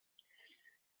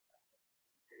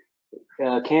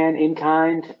 Can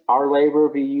in-kind, our labor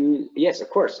be used? Yes, of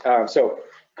course. So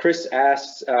Chris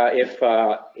asks if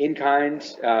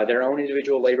in-kind, their own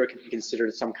individual labor can be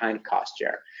considered some kind of cost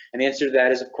share. And the answer to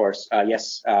that is, of course,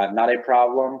 yes, not a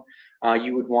problem.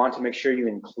 You would want to make sure you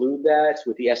include that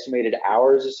with the estimated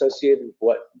hours associated with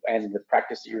what and the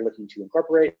practice that you're looking to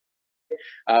incorporate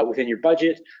within your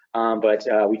budget. But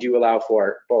we do allow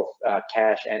for both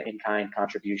cash and in-kind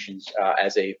contributions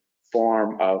as a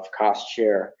form of cost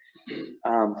share.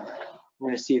 I'm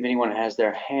going to see if anyone has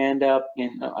their hand up.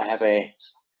 I have a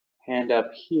hand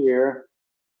up here.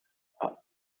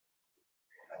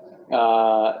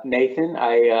 Nathan,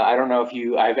 I don't know if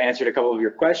I've answered a couple of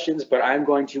your questions, but I'm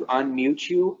going to unmute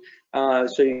you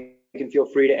so you can feel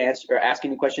free to answer or ask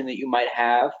any question that you might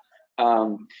have.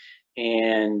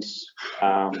 And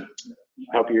I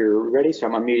hope you're ready. So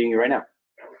I'm unmuting you right now.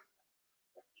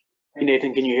 Hey,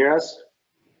 Nathan, can you hear us?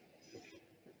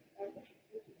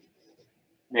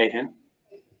 Nathan,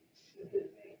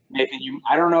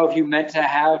 I don't know if you meant to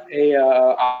have a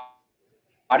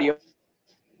audio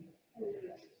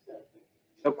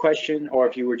question or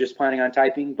if you were just planning on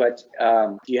typing, but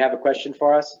do you have a question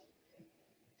for us?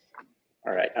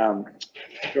 All right,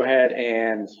 go ahead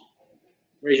and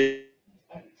raise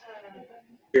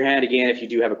your hand again if you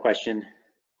do have a question.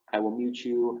 I will mute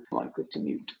you. Come on, click to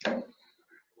mute.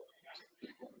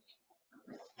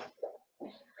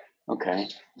 Okay.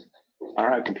 All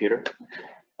right, computer.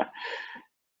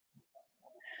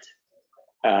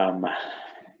 I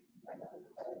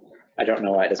don't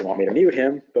know why it doesn't want me to mute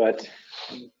him, but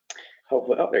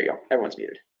hopefully, oh, there you go. Everyone's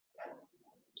muted.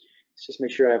 Let's just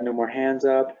make sure I have no more hands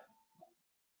up.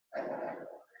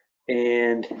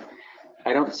 And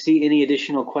I don't see any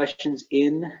additional questions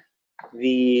in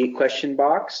the question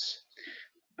box.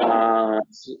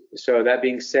 So that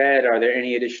being said, are there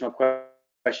any additional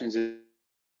questions in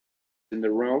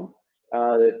the room?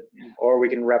 Or we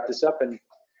can wrap this up, and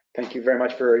thank you very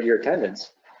much for your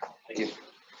attendance. Thank you.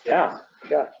 Yeah.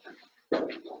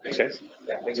 Thanks, guys.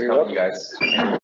 Yeah, thanks for coming, you guys.